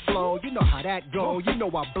the rap flow, you know how that go. You know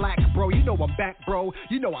I'm black, bro, you know I'm back, bro.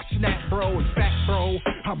 You know I snap, bro, in fact, bro,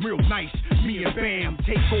 I'm real nice. Me and Bam,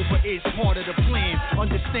 take over is part of the plan.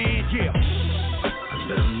 Understand? Yeah.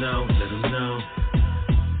 Let them know.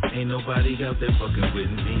 Ain't nobody out there fucking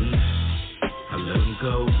with me. I let them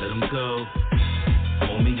go.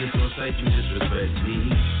 Homie gets on sight, you disrespect me.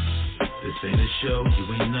 This ain't a show, you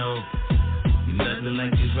ain't know. You nothing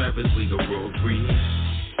like these rappers, we gon' roll free.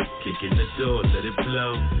 Kick in the door, let it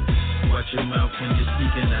blow. Watch your mouth when you're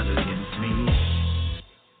speaking out against me.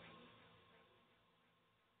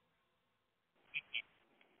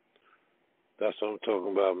 That's what I'm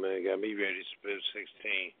talking about, man. Got me ready to spit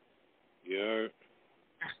 16. You heard?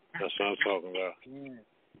 That's what I'm talking about. Yeah.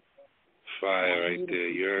 Fire right there,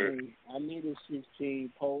 you heard? I need a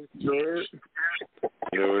 16 poet. You heard?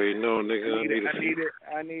 You already know, nigga.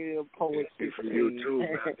 I need a poet 16. For you too, man.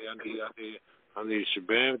 I need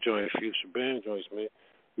Shabam joints, a few Shabam joints, man.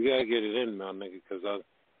 We gotta get it in now, nigga, because I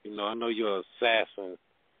know you're an assassin.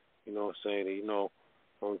 You know what I'm saying? You know,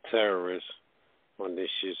 I'm a terrorist on this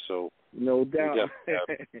shit, so no doubt.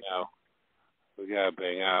 We gotta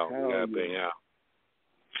bang out.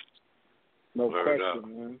 No Word question, up.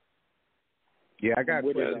 man. Yeah, I got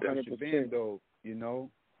questions for Shabam, though. You know,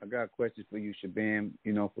 I got questions for you, Shabam.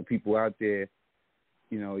 You know, for people out there,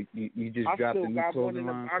 you know, you just dropped a new clothing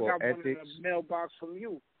line called Ethics. I got one in the mailbox from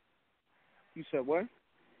you. You said what?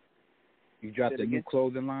 You dropped a new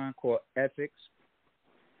clothing line called Ethics?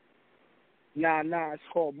 Nah, it's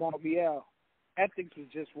called Marviel. Ethics was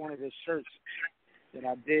just one of the shirts that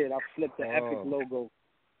I did. I flipped the Epic logo.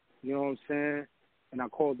 You know what I'm saying? And I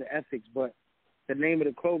called the Ethics, but the name of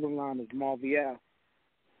the clothing line is Marviel.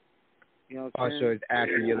 You know what I'm saying? So it's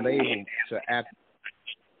after your label. So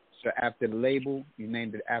after the label, you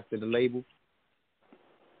named it after the label?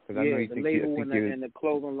 Yeah, I know you the label and the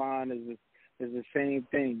clothing line is the same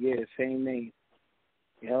thing. Yeah, same name.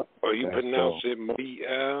 Yep. Oh, you pronounce it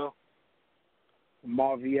Marviel?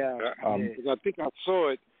 Marviel. I think I saw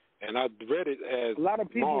it, and I read it as a lot of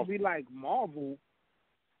people be like Marvel.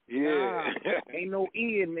 Yeah. Nah, ain't no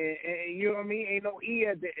E in there. You know what I mean? Ain't no E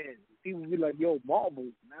at the end. People be like, yo,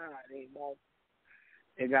 Marvel. Nah, it ain't Marvel.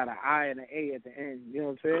 They got an I and an A at the end. You know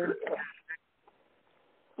what I'm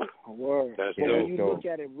saying? Word. That's but dope. when you look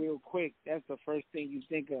at it real quick, that's the first thing you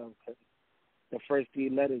think of. The first 3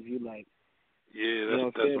 letters you like. Yeah,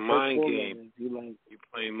 that's mind game. You like you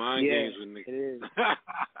playing mind games with niggas. It is.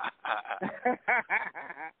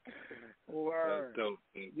 Word. That's dope.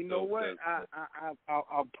 You know what?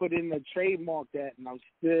 I'll put in the trademark that, and I'm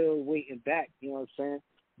still waiting back. You know what I'm saying?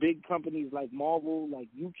 Big companies like Marvel, like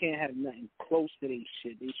you can't have nothing close to their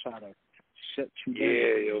shit. They try to shut you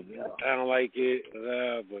down. Yeah, I don't like it,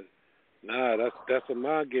 but nah, that's a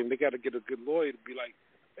mind game. They got to get a good lawyer to be like,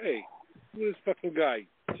 hey, who this fucking guy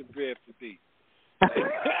should be after me?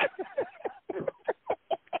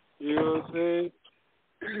 You know what I'm saying?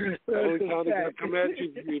 The only time they're gonna come at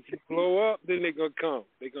you if you blow up, then they're gonna come.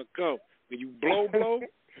 They're gonna come. When you blow,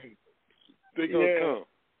 they're gonna come.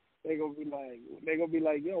 They gonna be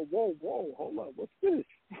like, yo, whoa, hold up, what's this?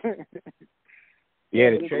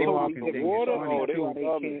 Yeah, the trademark thing is water, funny or they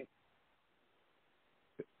too. can't.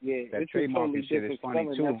 Yeah, That it's a totally trademarking shit is different funny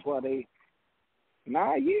spelling. too. That's why they.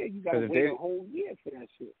 Nah, yeah, you gotta 'Cause if wait they- a whole year for that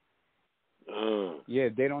shit. Yeah,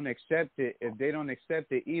 if they don't accept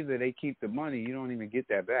it, either they keep the money. You don't even get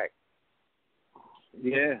that back.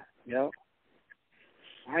 Yeah, yep.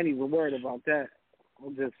 I ain't even worried about that.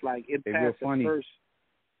 I'm just like, it They passed the real funny. first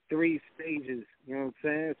 3 stages, you know what I'm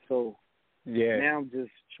saying? So Yeah. now I'm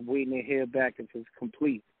just waiting to hear back if it's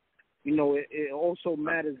complete. You know, it also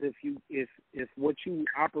matters if what you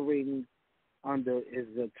operating under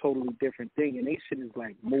is a totally different thing, and they shit is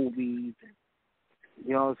like movies, and,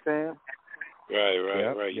 you know what I'm saying?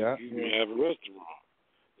 Right. Yep. You can have a restaurant.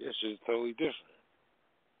 This is totally different.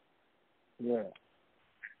 Yeah.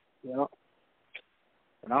 Yep.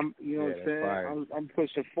 And I'm, you know what I'm saying? I'm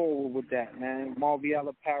pushing forward with that, man. Marviel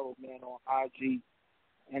Apparel, man, on IG,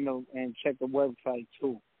 and check the website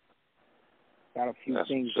too. Got a few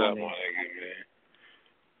things what's on up, there. my nigga, man.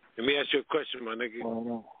 Let me ask you a question, my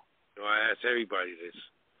nigga. I ask everybody this.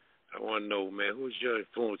 I want to know, man, who's your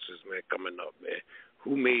influences, man, coming up, man?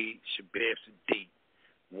 Who made SHABAAM SAHDEEQ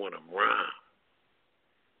want to rhyme?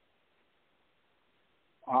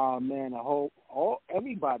 Man,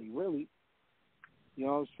 everybody, really. You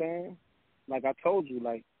know what I'm saying? Like I told you,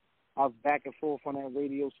 like, I was back and forth on that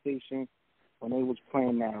radio station when they was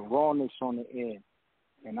playing that rawness on the air.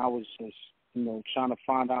 And I was just, you know, trying to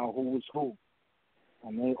find out who was who.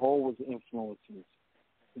 And they all was influences.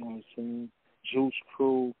 You know what I'm saying? Juice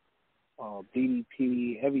Crew,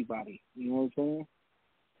 BDP, everybody. You know what I'm saying?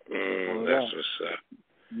 That's what's up.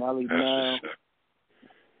 Melly That's Mel. what's up.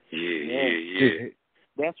 Yeah.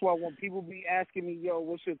 That's why when people be asking me, yo,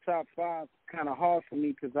 what's your top 5, kind of hard for me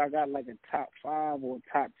because I got like a top 5 or a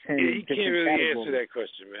top 10. Yeah, you can't really categories. answer that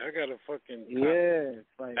question, man. I got a fucking top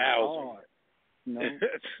it's like 1,000. hard. You know,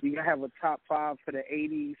 you can have a top 5 for the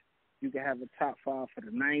 80s. You can have a top 5 for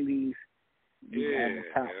the 90s. You can have a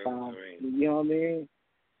top 5. You know what I mean?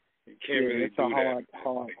 You can't really it's do a that.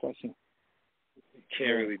 hard question. You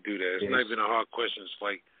can't really do that. It's not even a hard question. It's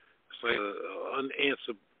like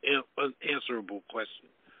an unanswerable question.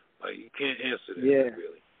 Like you can't answer that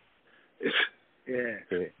really.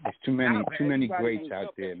 There's too many greats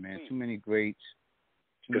out there, man. Too many greats.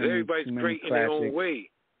 Because everybody's great in their own way,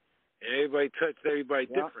 and everybody touched everybody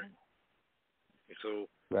different. So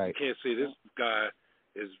you can't say this guy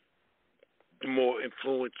is more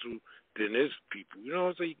influential than this people. You know what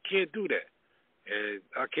I'm saying? You can't do that, and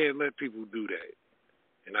I can't let people do that.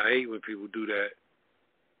 And I hate when people do that,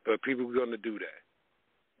 but people are gonna do that.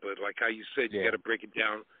 But like how you said, you got to break it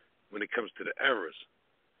down when it comes to the errors.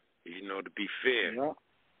 You know, to be fair. Yeah.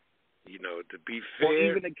 You know, to be fair. Or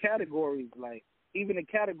even the categories,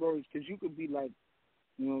 because you could be like,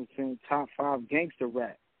 you know what I'm saying, top 5 gangster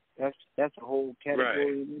rap. That's a whole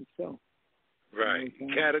category in itself. Right. You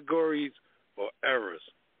know categories or errors.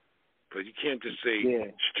 But you can't just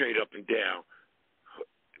say straight up and down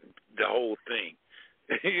the whole thing.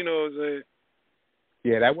 You know what I'm saying?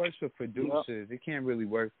 Yeah, that works for producers. It can't really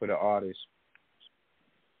work for the artists.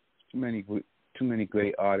 Too many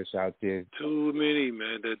great artists out there. Too many,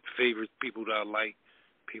 man. That favorite people that I like,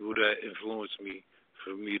 people that influence me,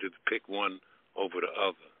 for me to pick one over the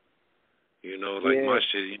other. You know, like my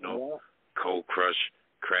shit, you know, Cold Crush,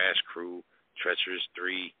 Crash Crew, Treacherous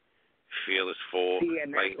 3, Fearless 4,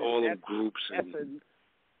 like all them groups. That's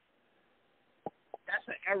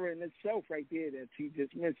an error in itself right there that you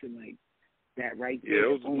just mentioned, like that right there.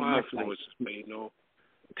 Yeah, those are my influences, man, you know.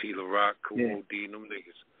 T-La Rock, Cool D, them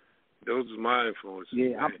niggas. Those are my influences,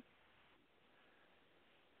 man.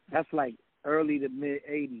 That's like early to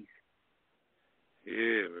mid-'80s.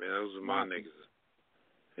 Yeah, man, those are my niggas.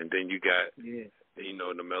 And then you got, you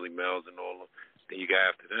know, the Melly Mels and all of them. Then you got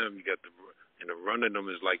after them, you got and the run of them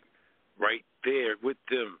is like right there with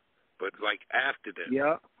them, but like after them.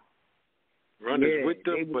 Yeah. Run is with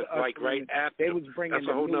them, but like right after them. That's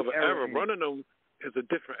a whole nother era. Run of them is a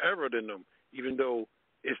different era than them, even though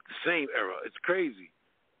it's the same era. It's crazy.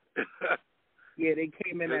 Yeah, they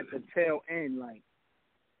came in at the tail end, like.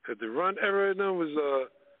 Because the Run era of them was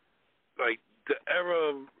like the era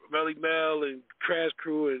of Melly Mel and Crash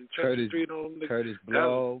Crew and Treacherous 3 and all them niggas. Curtis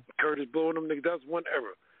Blow. Curtis Blow and them niggas. That was one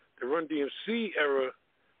era. The Run DMC era,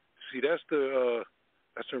 see, that's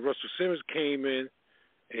when Russell Simmons came in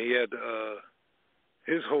and he had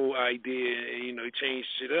his whole idea, and, you know, he changed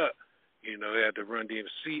shit up. You know, he had the Run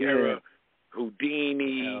DMC era,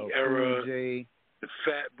 Houdini era, the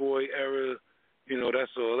Fat Boy era. You know,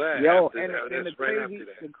 that's all that. Yo, that's and right after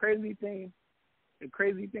that. the crazy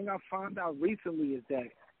thing I found out recently is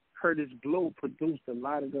that Curtis Blow produced a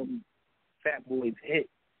lot of them Fat Boys hits.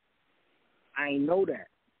 I ain't know that.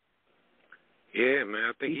 Yeah, man.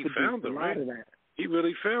 I think he found them, right? He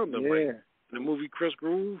really found them. Yeah. Like, in the movie Chris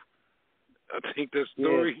Groove, I think that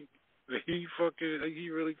story, he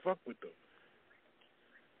really fucked with them.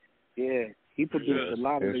 Yeah, he produced a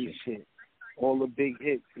lot of this shit. All the big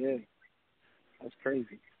hits, yeah. That's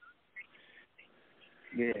crazy.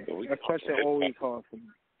 Yeah, that question always hard for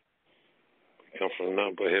me. Come from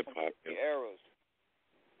nothing but hip hop. Eras.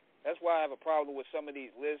 That's why I have a problem with some of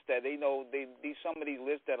these lists that some of these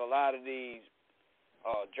lists that a lot of these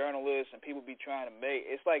journalists and people be trying to make.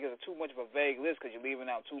 It's like it's too much of a vague list because you're leaving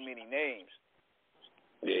out too many names.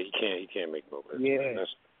 Yeah, you can't make no list. Yeah.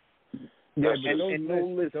 And no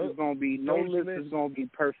list is gonna be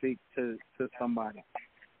perfect to somebody.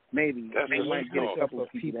 Maybe they might get a couple of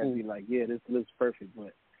people that be like, yeah, this list's perfect,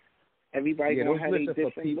 but everybody gonna have a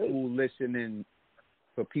different list.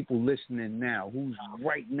 For people listening now, who's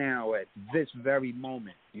right now at this very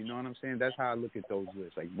moment. You know what I'm saying? That's how I look at those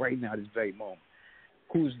lists. Like right now, this very moment.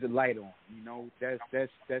 Who's the light on? You know, that's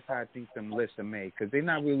how I think them lists are made. Because they're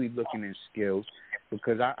not really looking at skills.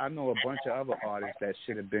 Because I know a bunch of other artists that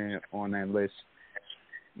should have been on that list.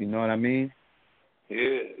 You know what I mean? Yeah,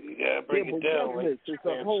 you gotta break it down. Like it's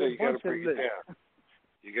a whole bunch of lists.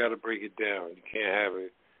 You gotta break it down. You can't have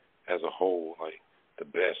it as a whole, like the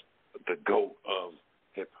best, the GOAT of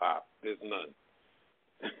hip hop. There's none.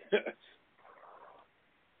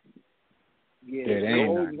 They're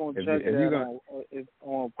always gonna judge it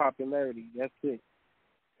on popularity. That's it.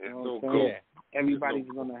 There's no GOAT. Everybody's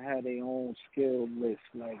gonna have their own skill list,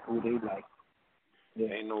 like who they like.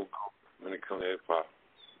 Yeah. Ain't no GOAT when it comes to hip hop.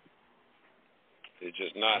 They're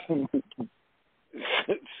just not.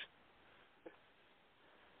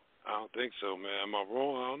 I don't think so, man. Am I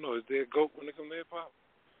wrong? I don't know. Is there a GOAT when it comes to hip hop?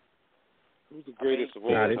 Who's the greatest of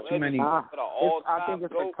all? There's too many. I think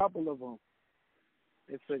it's a couple of them.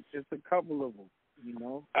 It's a couple of them. You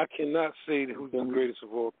know. I cannot say who's the greatest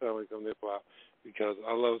of all time when it comes to hip hop because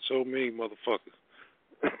I love so many motherfuckers.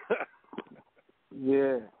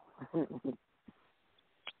 Yeah.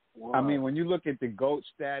 Wow. I mean, when you look at the GOAT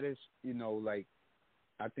status, you know, like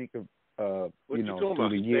I think of you know, through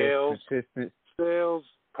the years, sales,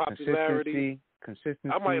 popularity, consistency.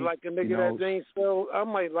 I might like a nigga that ain't sell. I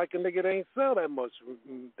might like a nigga that ain't sell that much.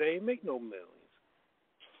 They ain't make no millions.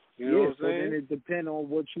 You know what I'm saying? Then it depends on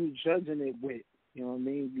what you judging it with. You know what I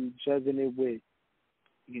mean? You judging it with,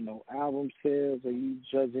 you know, album sales, or you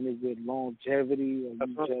judging it with longevity, or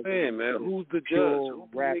that's you what I'm judging saying, man. Who's the judge?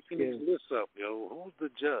 Who's making skills? these lists up, yo? Who's the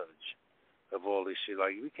judge of all this shit?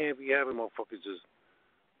 Like, we can't be having motherfuckers just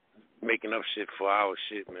making up shit for our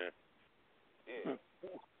shit, man. Yeah.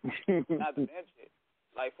 Not to mention,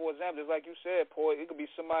 like for example, just like you said, Poet, it could be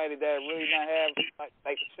somebody that really not have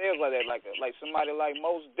like sales like that, like somebody like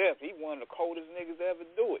Mos Def. He one of the coldest niggas to ever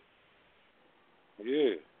do it.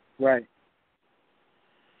 Yeah. Right.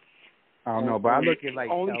 I don't know, but I look at like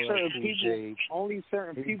only certain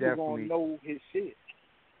people gonna know his shit.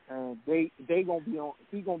 They gonna be on.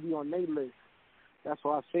 He gonna be on their list. That's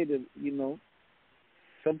why I say that, you know,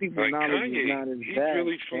 some people like knowledge Kanye, is not as he's bad.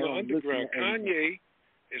 really from the underground. Kanye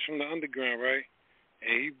is from the underground, right?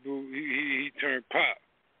 And he turned pop.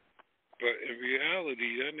 But in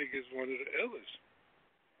reality, that nigga's one of the illest.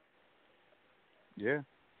 Yeah.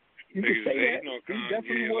 You can say that. He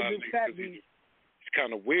definitely wasn't Fat Beats. It's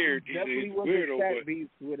kind of weird. He definitely he's wasn't weirdo, Fat but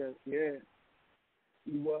Beats with us. Yeah.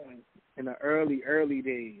 He was in the early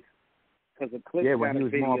days. Because the clip when he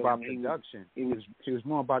was video, more about production. He was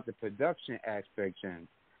more about the production aspect, and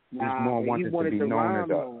he was more wanted to be known as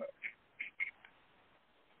a.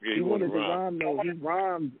 Yeah, he wanted to rhyme though.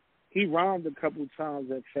 He rhymed a couple times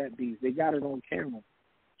at Fat Beats. They got it on camera.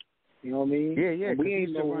 You know what I mean? Yeah. We ain't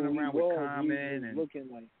used to run around with Common and looking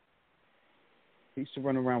like. He used to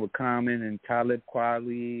run around with Common and Talib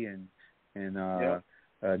Kweli and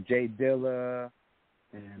Jay Dilla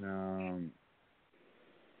and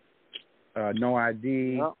No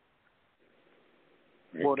ID. Yep.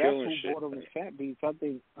 Well, that's who bought him the Fat Beats. I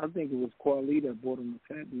think it was Kweli that bought him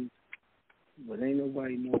the Fat Beats. But ain't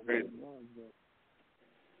nobody know who it was.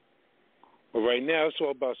 But right now, it's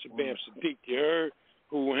all about SHABAAM SAHDEEQ. You heard?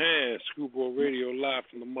 Who hands? Screwball Radio live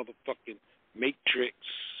from the motherfucking Matrix.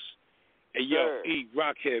 Hey, yo, E,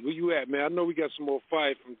 Rockhead, where you at, man? I know we got some more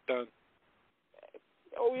fire from done.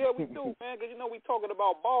 Oh, yeah, we do, man, because, you know, we talking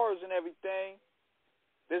about bars and everything.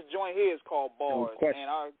 This joint here is called Bars, and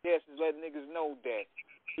our guest is letting niggas know that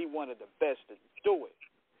he one of the best to do it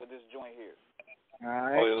for this joint here. All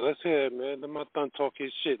right. Oh, yeah, let's hear it, man. Let my son talk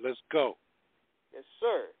his shit. Let's go. Yes,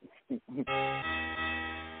 sir.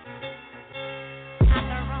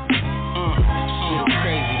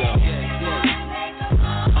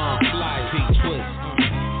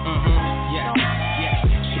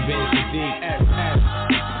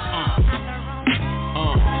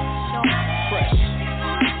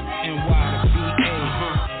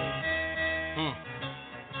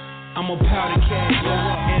 powder cat,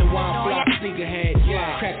 yeah. NY fly sneakerhead,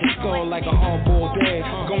 yeah. Crack the skull like a hardball dad.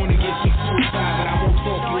 Going to get you suicide, but I won't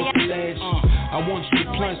talk you off the ledge. I want you to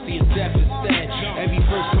plunge to your death instead. Every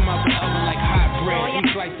verse come out the oven like hot bread. We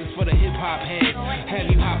slices for the hip hop heads. Have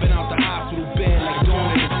you hopping out the hospital bed like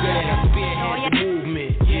Dawn of the Dead. I spearhead the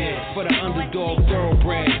movement, yeah. For the underdog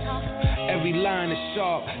thoroughbreds. Every line is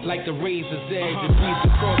sharp like the razor's edge. It breathes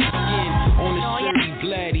across the skin on his shirt. He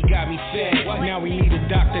bled, he got me fed. Now we need a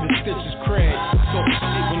doctor to stitch his cred. Soft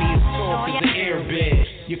shit when he is soft as an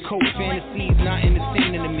airbed. Your coat fantasies not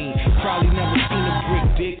entertaining to me. Probably never seen a brick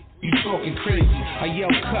dick. You talking crazy. I yell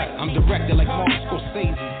cut. I'm directed like Martin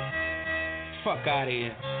Scorsese. Fuck out of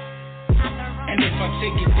here. And if I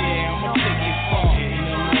take it there, I'ma take it far.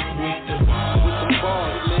 With the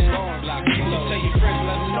bars, man. Like you gonna tell your friends,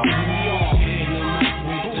 let them know who we are.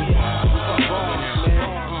 With the bars,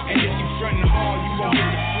 man. And if you frontin' hard, you gon'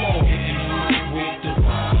 hit the floor. With the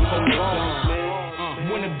bars,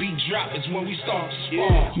 man. When the beat drop is when we start to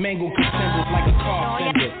spar. Mango contenders like a car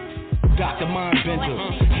fender. Dr. Mindbender,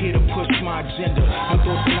 here to push my agenda. My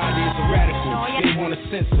thoughts and ideas are radical, they wanna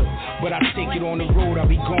censor. But I take it on the road,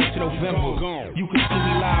 I'll be gone to November. You can see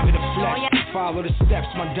me live in the flesh. Follow the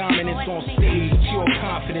steps, my dominance on stage. Pure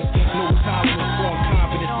confidence, no tolerance for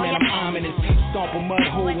incompetence. Man, I'm ominous. Stomp a mud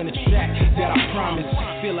hole in the track that I promise.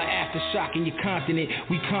 Feel an aftershock in your continent.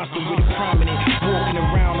 We constant with it prominent. Walking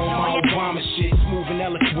around on my Obama shit. Smooth and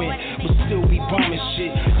eloquent, but still be bombing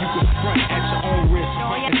shit. You can front at your own risk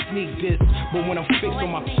and sneak this, but when I'm fixed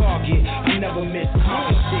on my target, I never miss.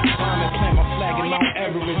 Conquer shit, climb and plant my flag in Mount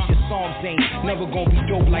Everest. Your songs ain't never gonna be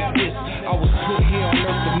dope like this. I was put here on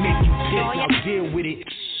earth to make you pissed. Now deal with it.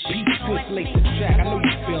 Pete Swiss lace the track, I know you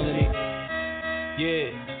feeling it. Yeah,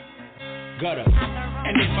 gutter.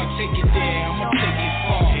 And if I take it there, I'ma take it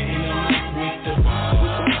far. With the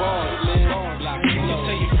bars, man. Like you gonna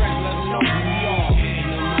tell your friends, let them know who we are.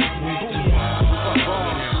 With the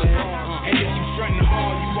bars, man. And if you frontin'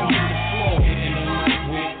 hard, you gon' hit the floor.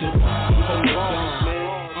 With the bars,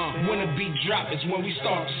 man. When the beat drop is when we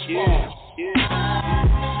start to spar.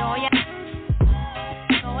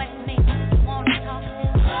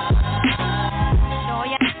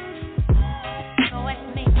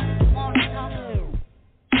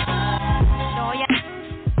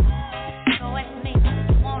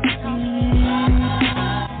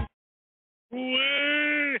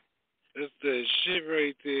 That's the shit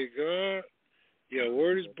right there, God. Yeah,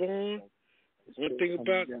 word is born. One thing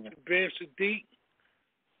about SHABAAM SAHDEEQ,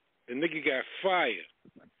 the nigga got fire.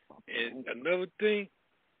 And another thing,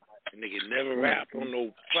 the nigga never rap on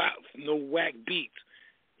no whack beats.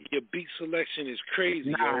 Your beat selection is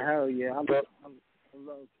crazy. Nah, yo. hell yeah. I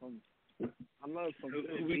love some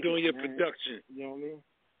Who be doing your production? You know what I mean?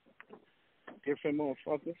 Different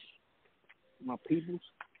motherfuckers. My peoples.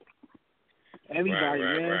 Everybody,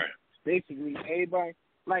 man. Right. Basically, everybody.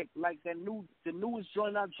 Like the newest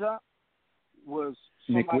joint I dropped was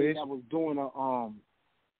somebody that was doing a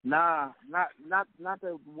not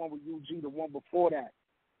the one with UG, the one before that,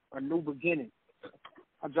 A New Beginning.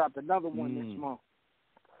 I dropped another one this month,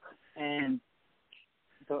 and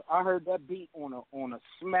I heard that beat on a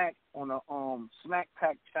Smack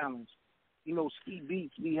Pack challenge. You know, Ski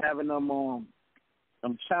Beats be having them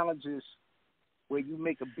challenges where you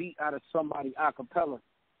make a beat out of somebody a cappella.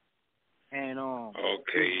 And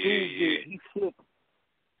he flipped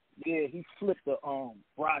the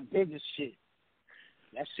Broad Digger shit.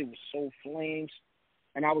 That shit was so flames.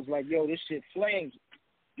 And I was like, yo, this shit flames.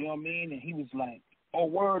 You know what I mean? And he was like, oh,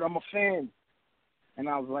 word, I'm a fan. And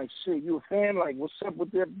I was like, shit, you a fan? Like, what's up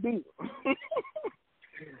with that beat?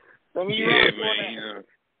 Man, you know,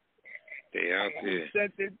 they out there.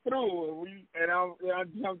 Sent it through, and I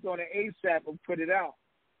jumped on it ASAP and put it out.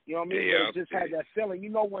 You know what I mean? It just had that feeling. You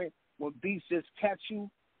know when beats just catch you?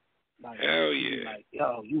 Like, hell yeah. Like,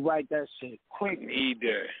 yo, you write that shit quick. Need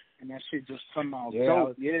that. And that shit just come out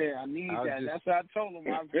dope. I need that. That's what I told him.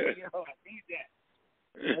 I was like, yo, I need that.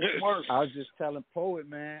 That's work. I was just telling Poet,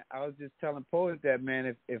 man. That,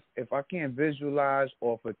 man, if I can't visualize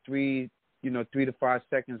off of 3 to 5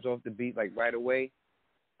 seconds off the beat, like right away,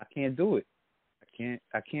 I can't do it.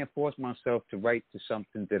 I can't force myself to write to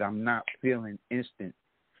something that I'm not feeling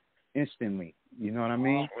instantly. You know what I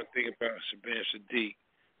mean? One thing about SHABAAM SAHDEEQ,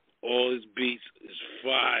 all his beats is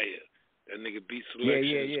fire. That nigga beat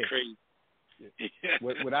selection is crazy.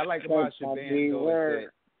 What I like about SHABAAM though is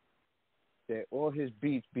that all his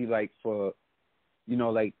beats be like for, you know,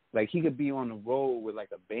 like he could be on the road with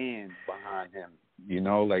like a band behind him. You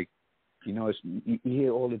know, like, you know, you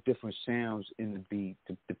hear all the different sounds in the beat,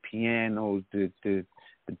 the pianos, the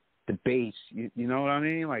bass. You know what I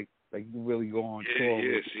mean? Like Like you really go on Yeah, tour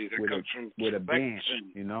yeah. See, that comes from with a band,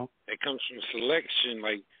 selection. you know. That comes from selection.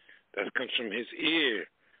 Like that comes from his ear.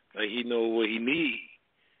 Like he know what he need.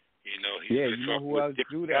 You know. Yeah, you know who else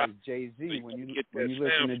do that is Jay-Z. When you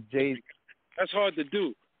listen to Jay, that's hard to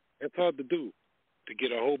do. That's hard to do. To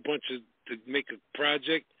get a whole bunch of to make a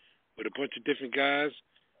project with a bunch of different guys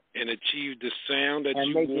and achieve the sound that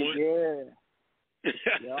you want.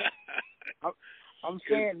 Yeah. I'm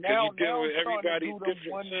saying now you deal with everybody's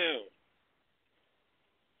different sound.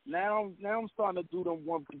 Now I'm starting to do them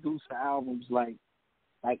one producer albums like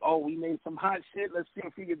oh, we made some hot shit, let's see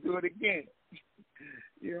if we can do it again.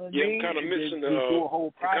 You know what I mean? I'm kind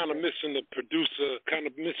of missing the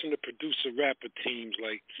producer rapper teams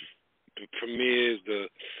like the Premiers, the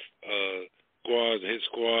squads, hit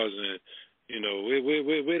squads, and you know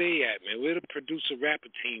where they at, man? Where the producer rapper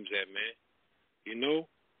teams at, man? You know,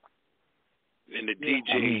 and the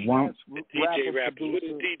DJ, the DJ rappers, where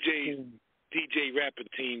the DJ rapper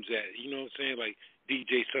teams at? You know what I'm saying? Like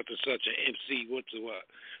DJ such and such, an MC, what's what?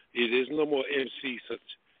 Yeah, there's no more MC such.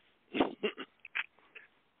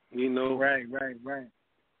 You know? Right.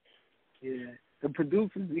 Yeah. The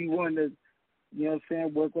producers be wanting to, you know what I'm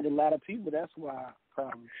saying, work with a lot of people. That's why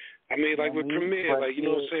probably. I mean, like with Premier, like, you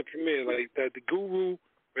know what I'm saying, Premier, like that the Guru,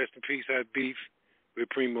 rest in peace, had beef with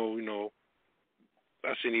Primo, you know.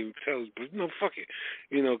 I shouldn't even tell, but, fuck it.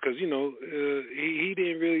 You know, because, you know, he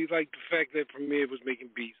didn't really like the fact that Premier was making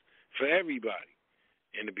beats for everybody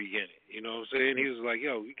in the beginning. You know what I'm saying? He was like,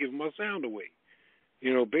 yo, you giving my sound away.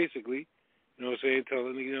 You know, basically. You know what I'm saying?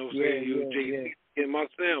 Telling, you know what I'm saying? Jay-Z getting my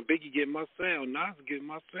sound. Biggie getting my sound. Nas getting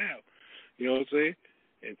my sound. You know what I'm saying?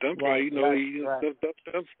 And Thumpy, you know,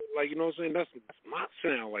 like, you know what I'm saying? That's my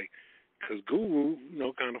sound. Like, because Guru, you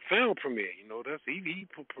know, kind of found Premier. You know, he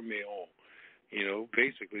put Premier on. You know,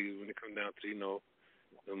 basically, when it comes down to, you know,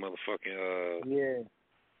 the motherfucking,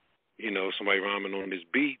 you know, somebody rhyming on his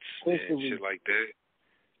beats and shit like that.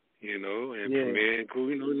 You know, and Premier and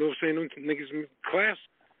Guru, you know what I'm saying? Them niggas in class.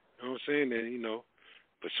 You know what I'm saying? And, you know,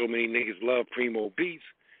 but so many niggas love Primo beats.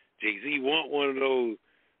 Jay-Z want one of those.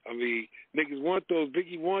 I mean, niggas want those.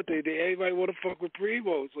 Biggie want they everybody want to fuck with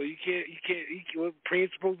Primo. So you can't, what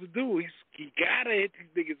Primo's supposed to do? He gotta hit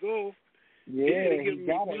these niggas off. Yeah, he give me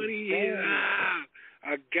money.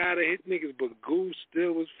 I gotta hit niggas. But Goose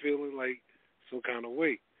still was feeling like some kind of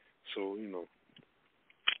way. So, you know.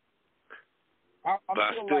 I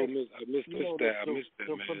miss that, man.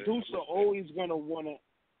 The producer always gonna wanna.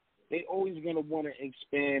 They always gonna want to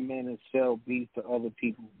expand, man, and sell beats to other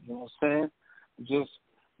people. You know what I'm saying? Just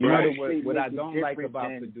what I don't like about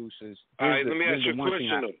producers. All right, let me ask you a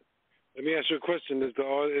question. Let me ask you a question: is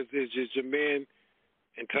your man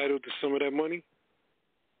entitled to some of that money?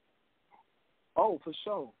 Oh, for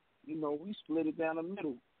sure. You know, we split it down the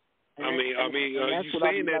middle. I mean, you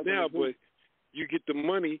saying that now, but you get the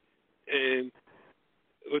money, and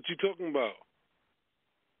what you talking about?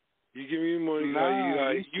 You give me money.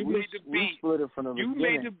 You made the beat. You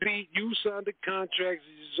made the beat. You signed the contracts.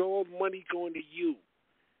 It's all money going to you.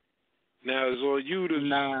 Now it's on you to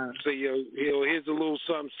say, yo, here's a little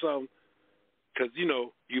something, because you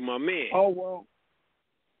know you my man. Oh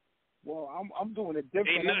well, I'm doing it different.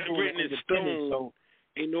 Ain't nothing written in stone. So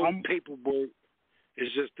ain't no paperwork.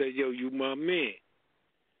 It's just that you my man.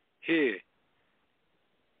 Here.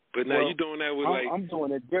 But now you doing that with I'm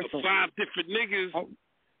doing it different. 5 different niggas.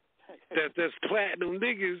 That's platinum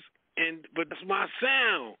niggas, but that's my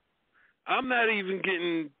sound. I'm not even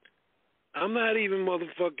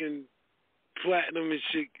motherfucking platinum and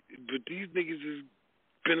shit, but these niggas is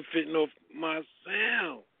benefiting off my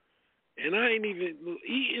sound. And I ain't even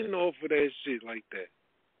eating off of that shit like that.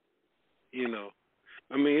 You know?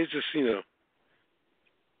 I mean, it's just, you know,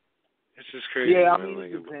 it's just crazy. Yeah, man. I mean,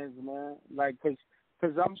 it depends, man. Like, cause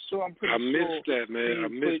I'm sure I'm pretty sure. I missed that, man. I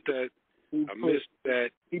missed that.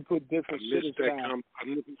 He put different shit aside.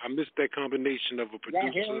 I missed that combination of a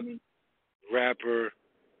producer, rapper,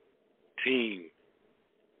 team,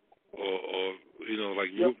 or you know, like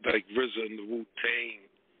RZA and the Wu-Tang.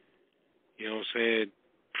 You know what I'm saying?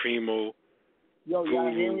 Primo. Yo, y'all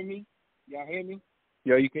hearing me? Y'all hear me?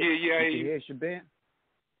 Yo, you can. Yeah, you can hear SHABAAM.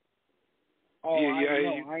 Oh,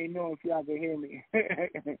 I ain't know if y'all can hear me.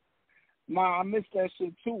 Nah, I missed that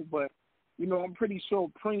shit too, but you know, I'm pretty sure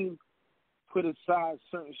Preem put aside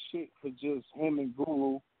certain shit for just him and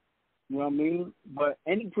Guru. You know what I mean? But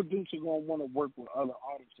any producer gonna want to work with other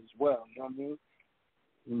artists as well. You know what I mean?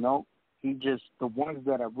 You know, he just the ones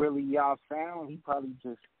that are really y'all sound. He probably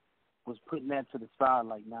just was putting that to the side,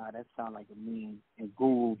 like, nah, that sound like a me and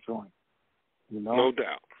Guru joint. You know? No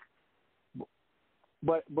doubt.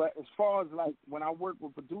 But as far as like when I work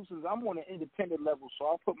with producers, I'm on an independent level, so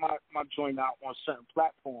I'll put my joint out on certain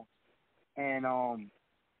platforms and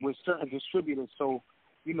with certain distributors. So,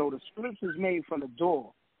 you know, the splits is made from the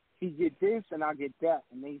door. He get this and I get that,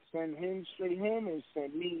 and they send him straight him and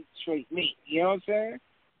send me straight me. You know what I'm saying?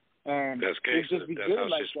 And that's gangster. That's how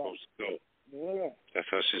like shit's supposed to go. Yeah. That's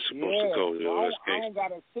how shit's supposed to go. You know, that's I don't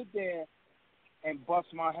gotta sit there and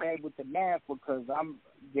bust my head with the math because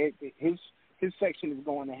his section is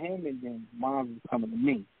going to him and then mine is coming to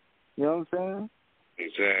me. You know what I'm saying?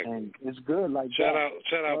 Exactly. And it's good like shout that.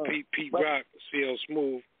 Shout out Pete Rock, CL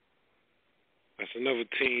Smooth. That's another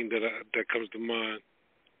team that comes to mind.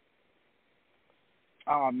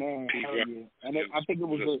 Oh man, hell yeah! And I think it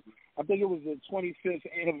was the 25th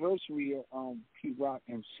anniversary of Pete Rock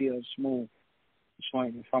and CL Smooth,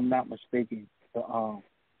 if I'm not mistaken, the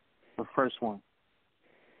first one.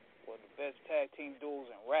 Well, the best tag team duels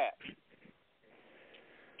in rap.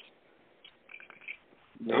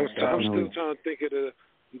 Yeah, I'm still trying to think of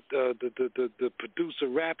the producer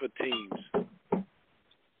rapper teams.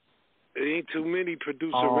 There ain't too many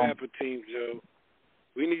producer rapper teams, yo.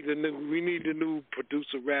 We need a new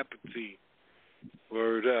producer rapper team.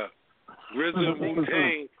 Word up. RZA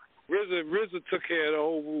Wu-Tang. RZA took care of the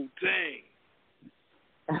whole Wu-Tang.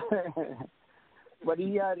 But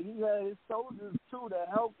he had his soldiers too that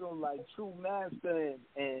helped him, like True Master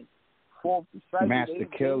and Fourth Disciple. Master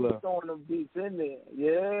Killer. They was throwing them beats in there.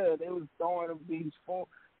 Yeah, they was throwing them beats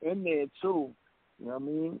in there too. You know what I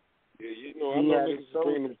mean? Yeah, you know, I know niggas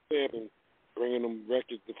bringing them sampling, bringing them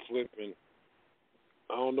records to flip, and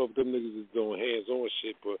I don't know if them niggas is doing hands-on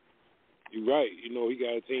shit, but you're right. You know, he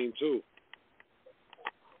got a team too.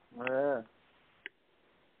 Yeah.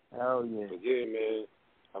 Hell yeah. But yeah, man,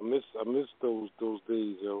 I miss those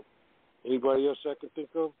days, yo. Anybody else I can think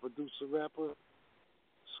of? Producer rapper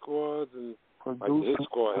squads and like the Hit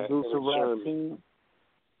Squad had Eric Sherman. Team.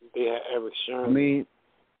 They had Eric Sherman. I mean,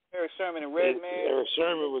 Eric Sherman and Redman. Eric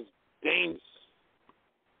Sherman was dangerous.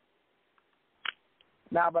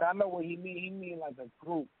 Nah, but I know what he mean. He mean like a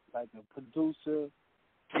group, like a producer.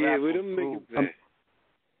 Yeah, with them niggas, man.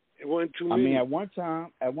 It wasn't too many. I mean, at one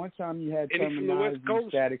time you had Terminology,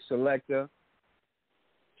 Static Selector,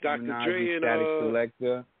 Dr. Dre and Static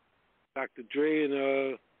Selector, Dr. Dre and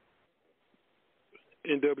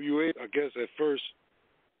NWA. I guess at first,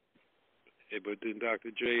 yeah, but then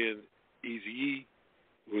Dr. Dre and Eazy-E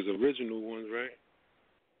was original ones, right?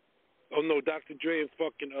 Oh no, Dr. Dre and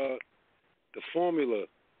fucking the Formula.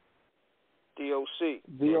 DOC.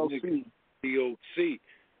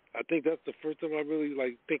 I think that's the first time I really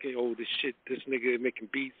like thinking, oh, this nigga making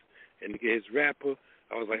beats and his rapper.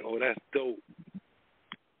 I was like, oh, that's dope.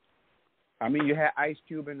 I mean, you had Ice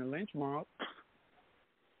Cube and the Lynch Mob.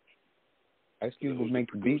 Ice Cube was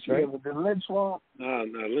making beats, right? Yeah, with the Lynch Mob. Nah,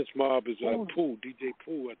 Lynch Mob is Pooh, DJ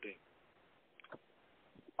Pooh, I think.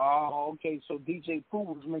 Oh, okay, so DJ Pooh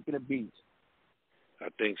was making the beats. I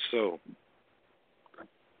think so.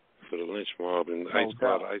 For the Lynch Mob and Ice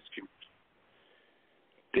Cube.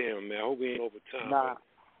 Damn, man, I hope we ain't over time. Nah.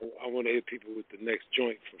 I want to hear people with the next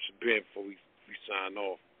joint from SHABAAM before we sign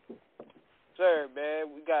off. Sir,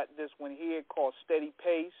 man, we got this one here called Steady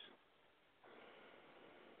Pace.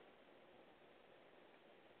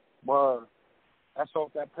 Word. That's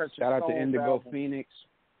off that Precious Shout out to Indigo album. Phoenix.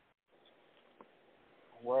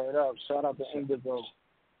 Word up. Shout out to Indigo.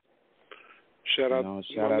 Shout out my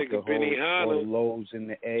to nigga Benny Hanna. All the lows in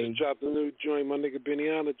the A. Just dropped a new joint. My nigga Benny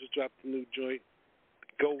Hanna just dropped a new joint.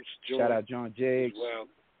 Ghost joint. Shout out John Jiggs. Wow.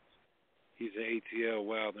 He's in ATL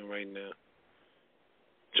wilding right now.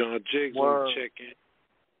 John Jiggs on the check-in.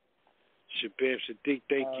 SHABAAM SAHDEEQ,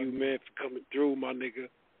 thank you, man, for coming through, my nigga.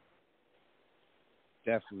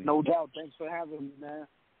 Definitely. No doubt. Thanks for having me, man.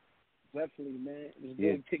 Definitely, man. It's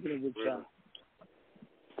good kicking it with y'all.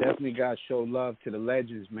 Definitely got to show love to the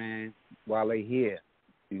legends, man, while they here,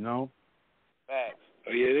 you know? Facts.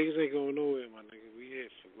 Oh, yeah, niggas ain't going nowhere, my nigga. We here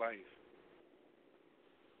for life.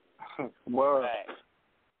 Word.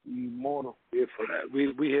 Immortal. We here for that.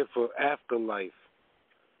 We here for afterlife.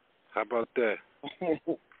 How about that?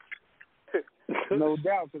 No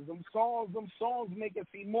doubt, because them songs make us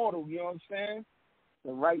immortal, you know what I'm saying?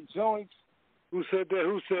 The right joints. Who said that?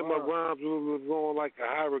 Who said my rhymes was going like a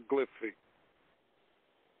hieroglyphic?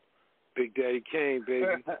 Big Daddy Kane,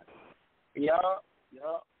 baby. Yeah.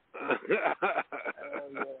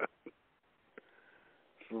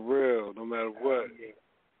 For real, no matter what.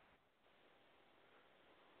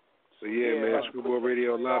 So yeah, man, Screwball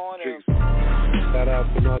Radio live for Tricks. Shout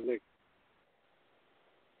out to my nigga.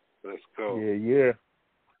 Let's go. Yeah.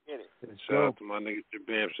 Get it. Shout out to my nigga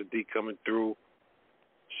SHABAAM SAHDEEQ coming through.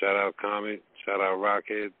 Shout out Comet. Shout out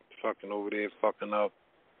Rockhead. Fucking over there, fucking up.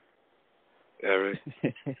 Eric.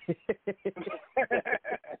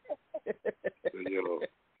 Yo,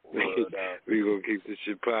 we gonna keep this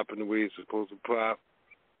shit popping the way it's supposed to pop.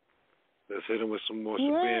 Let's hit him with some more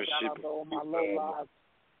SHABAAM shit. Oh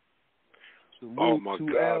my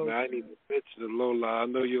God, man! I need to pitch the low life. I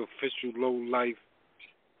know you're official low life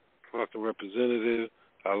fucking representative.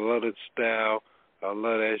 I love that style. I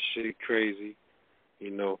love that shit crazy.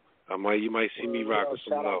 You know, you might see me rock with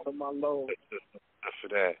some low. For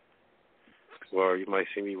that. Well, you might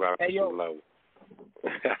see me rock with some low.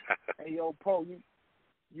 Hey yo, Poe,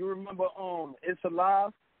 you remember It's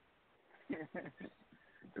Alive?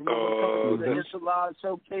 Remember the It's Alive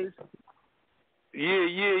showcase? Yeah.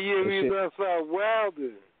 We was outside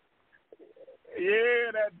wilding.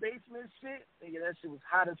 Yeah, that basement shit. Nigga, that shit was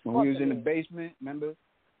hot as fuck. When we was in the basement, remember?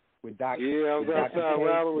 With Dr. Yeah, I was outside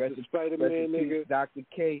wilding with the Spider-Man nigga. Dr.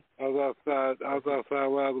 K. I was outside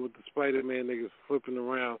wilding with the Spider-Man niggas flipping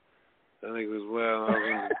around. That nigga was wild.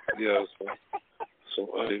 So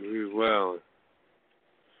we was wilding.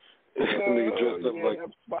 Some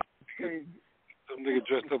nigga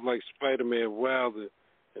dressed up like Spider-Man wilding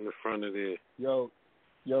in the front of there. Yo,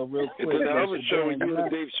 real quick. And then the other show when you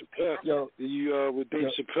and Dave Chappelle, with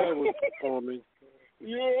Dave Chappelle was performing.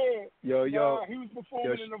 Yeah. Yo. He was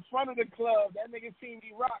performing in the front of the club. That nigga seen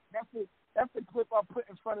me rock. That's the clip I put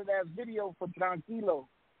in front of that video for Tranquilo.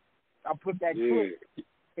 I put that clip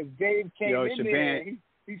because Dave came in there. And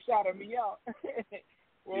he shouted me out.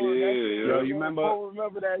 Yo, you remember? I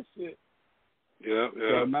remember that shit. Yeah. So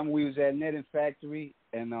remember we was at Knitting Factory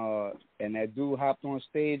and that dude hopped on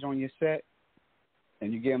stage on your set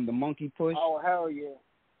and you gave him the monkey push? Oh, hell yeah.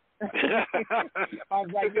 I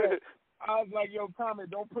was like, yo, Comet,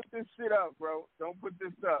 don't put this shit up, bro. Don't put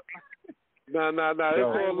this up. Nah. It's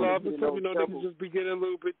all love. Niggas just be getting a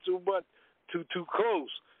little bit too much, too close.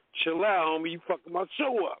 Chill out, homie. You fucking my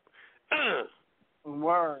show up.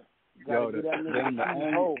 Word. Yo,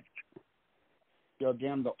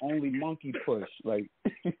 gave him the only monkey push. Like,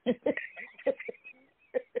 that's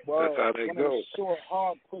how they go. Short,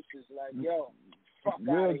 hard pushes. Like, yo, fuck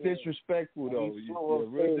real disrespectful, though.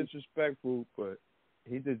 Real disrespectful, but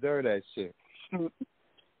he deserved that shit.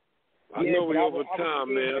 I know we over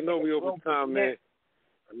time, man.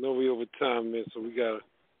 So we gotta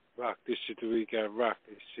rock this shit. We gotta rock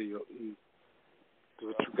this shit. Yo, do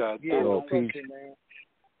what you gotta do. Peace. Man.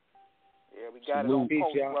 Yeah, we got it on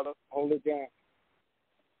post, brother. Hold it down.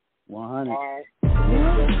 100. All right.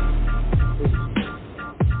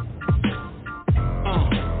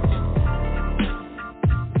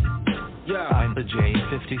 I'm the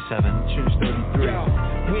J57, choose 33. Yo,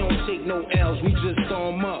 we don't take no L's, we just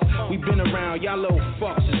throw them up. We been around, y'all little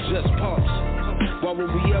fucks is just pups. Why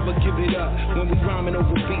would we ever give it up when we rhyming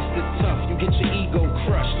over beats that's tough? You get your ego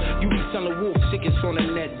crushed. You be selling wolf tickets on the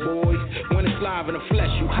net, boys. When it's live in the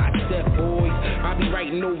flesh, you hot step, boys. I be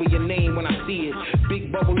writing over your name when I see it.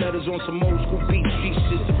 Big bubble letters on some old school beat street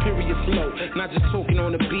shit, superior flow. Not just talking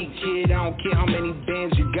on the beat, kid. I don't care how many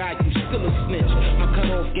bands you got, you still a snitch. My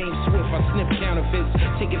cutoff game swift, I snip counterfeits.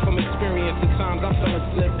 Take it from experience, at times I fell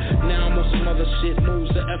asleep. Now I'm on some other shit,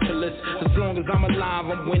 moves are effortless. As long as I'm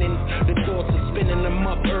alive, I'm winning. The thoughts are spinning them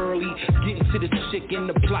up early. Getting to the chick and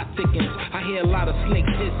the plot thickens. I hear a lot of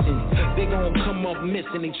snakes hissing. They gon' come up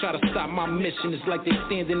missing. They try to stop my mission. It's like they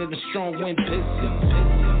standing in a strong wind pissing.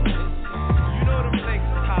 You know them snakes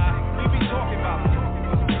is high. We be talking about them.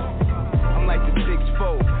 I'm like the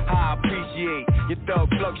 6'4", how I appreciate your thug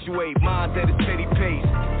fluctuate, mine's at a steady pace.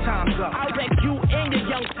 Time's up. I wreck you and your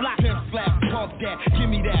young flat. Pimp flat, pump that, give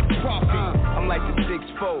me that profit. I'm like the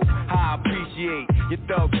 6'4", how I appreciate your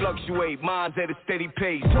thug fluctuate, mine's at a steady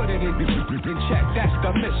pace. Put it in check, that's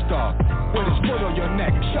the mister. With his foot on your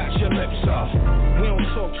neck, shut your lips off. We don't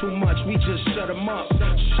talk too much, we just shut them up.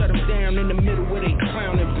 Shut them down in the middle where they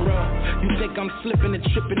clowning, bruh. You think I'm slipping and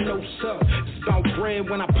tripping, no sir. It's about bread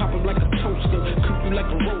when I pop it like a toaster. Cook you like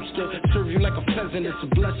a roaster, serve you like a pheasant. It's a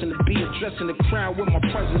blessing to be addressing the crowd with my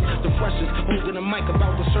presence. The freshest, holding a mic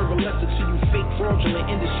about to serve a lesson to you fake fraudulent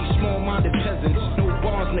industry, small-minded peasants. No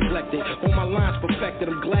bars neglected, all my lines perfected.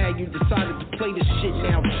 I'm glad you decided to play this shit,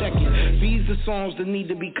 now check it. These are songs that need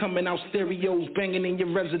to be coming out stereos, banging in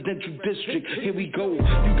your residential district. Here we go.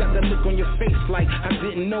 You got that look on your face like I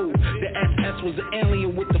didn't know. The SS was an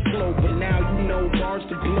alien with the flow, but now you know bars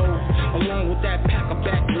to blow. Along with that pack of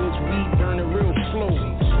backwoods weed burning real slow.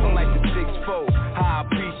 I'm like the 6'4", how I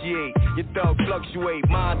appreciate your thug fluctuate,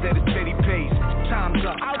 mine's at a steady pace. Time's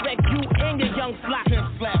up. I wreck you and your young flat.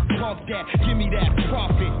 Pimp flat, pump that, give me that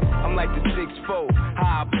profit. I'm like the 6'4",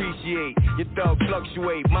 how I appreciate appreciate. Your thug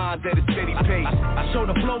fluctuate, mine's at a steady pace. I show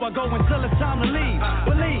the flow, I go until it's time to leave.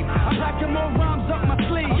 Believe, I'm packing more rhymes up my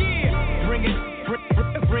sleeve. Yeah.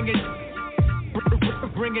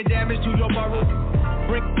 Bring it damage to your borough.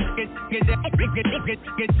 Bring it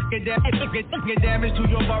damage to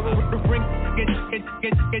your borough. Bring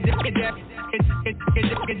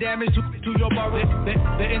it damage to your borough.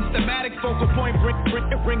 The instamatic focal point.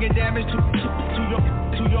 Bring it damage to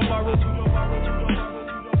your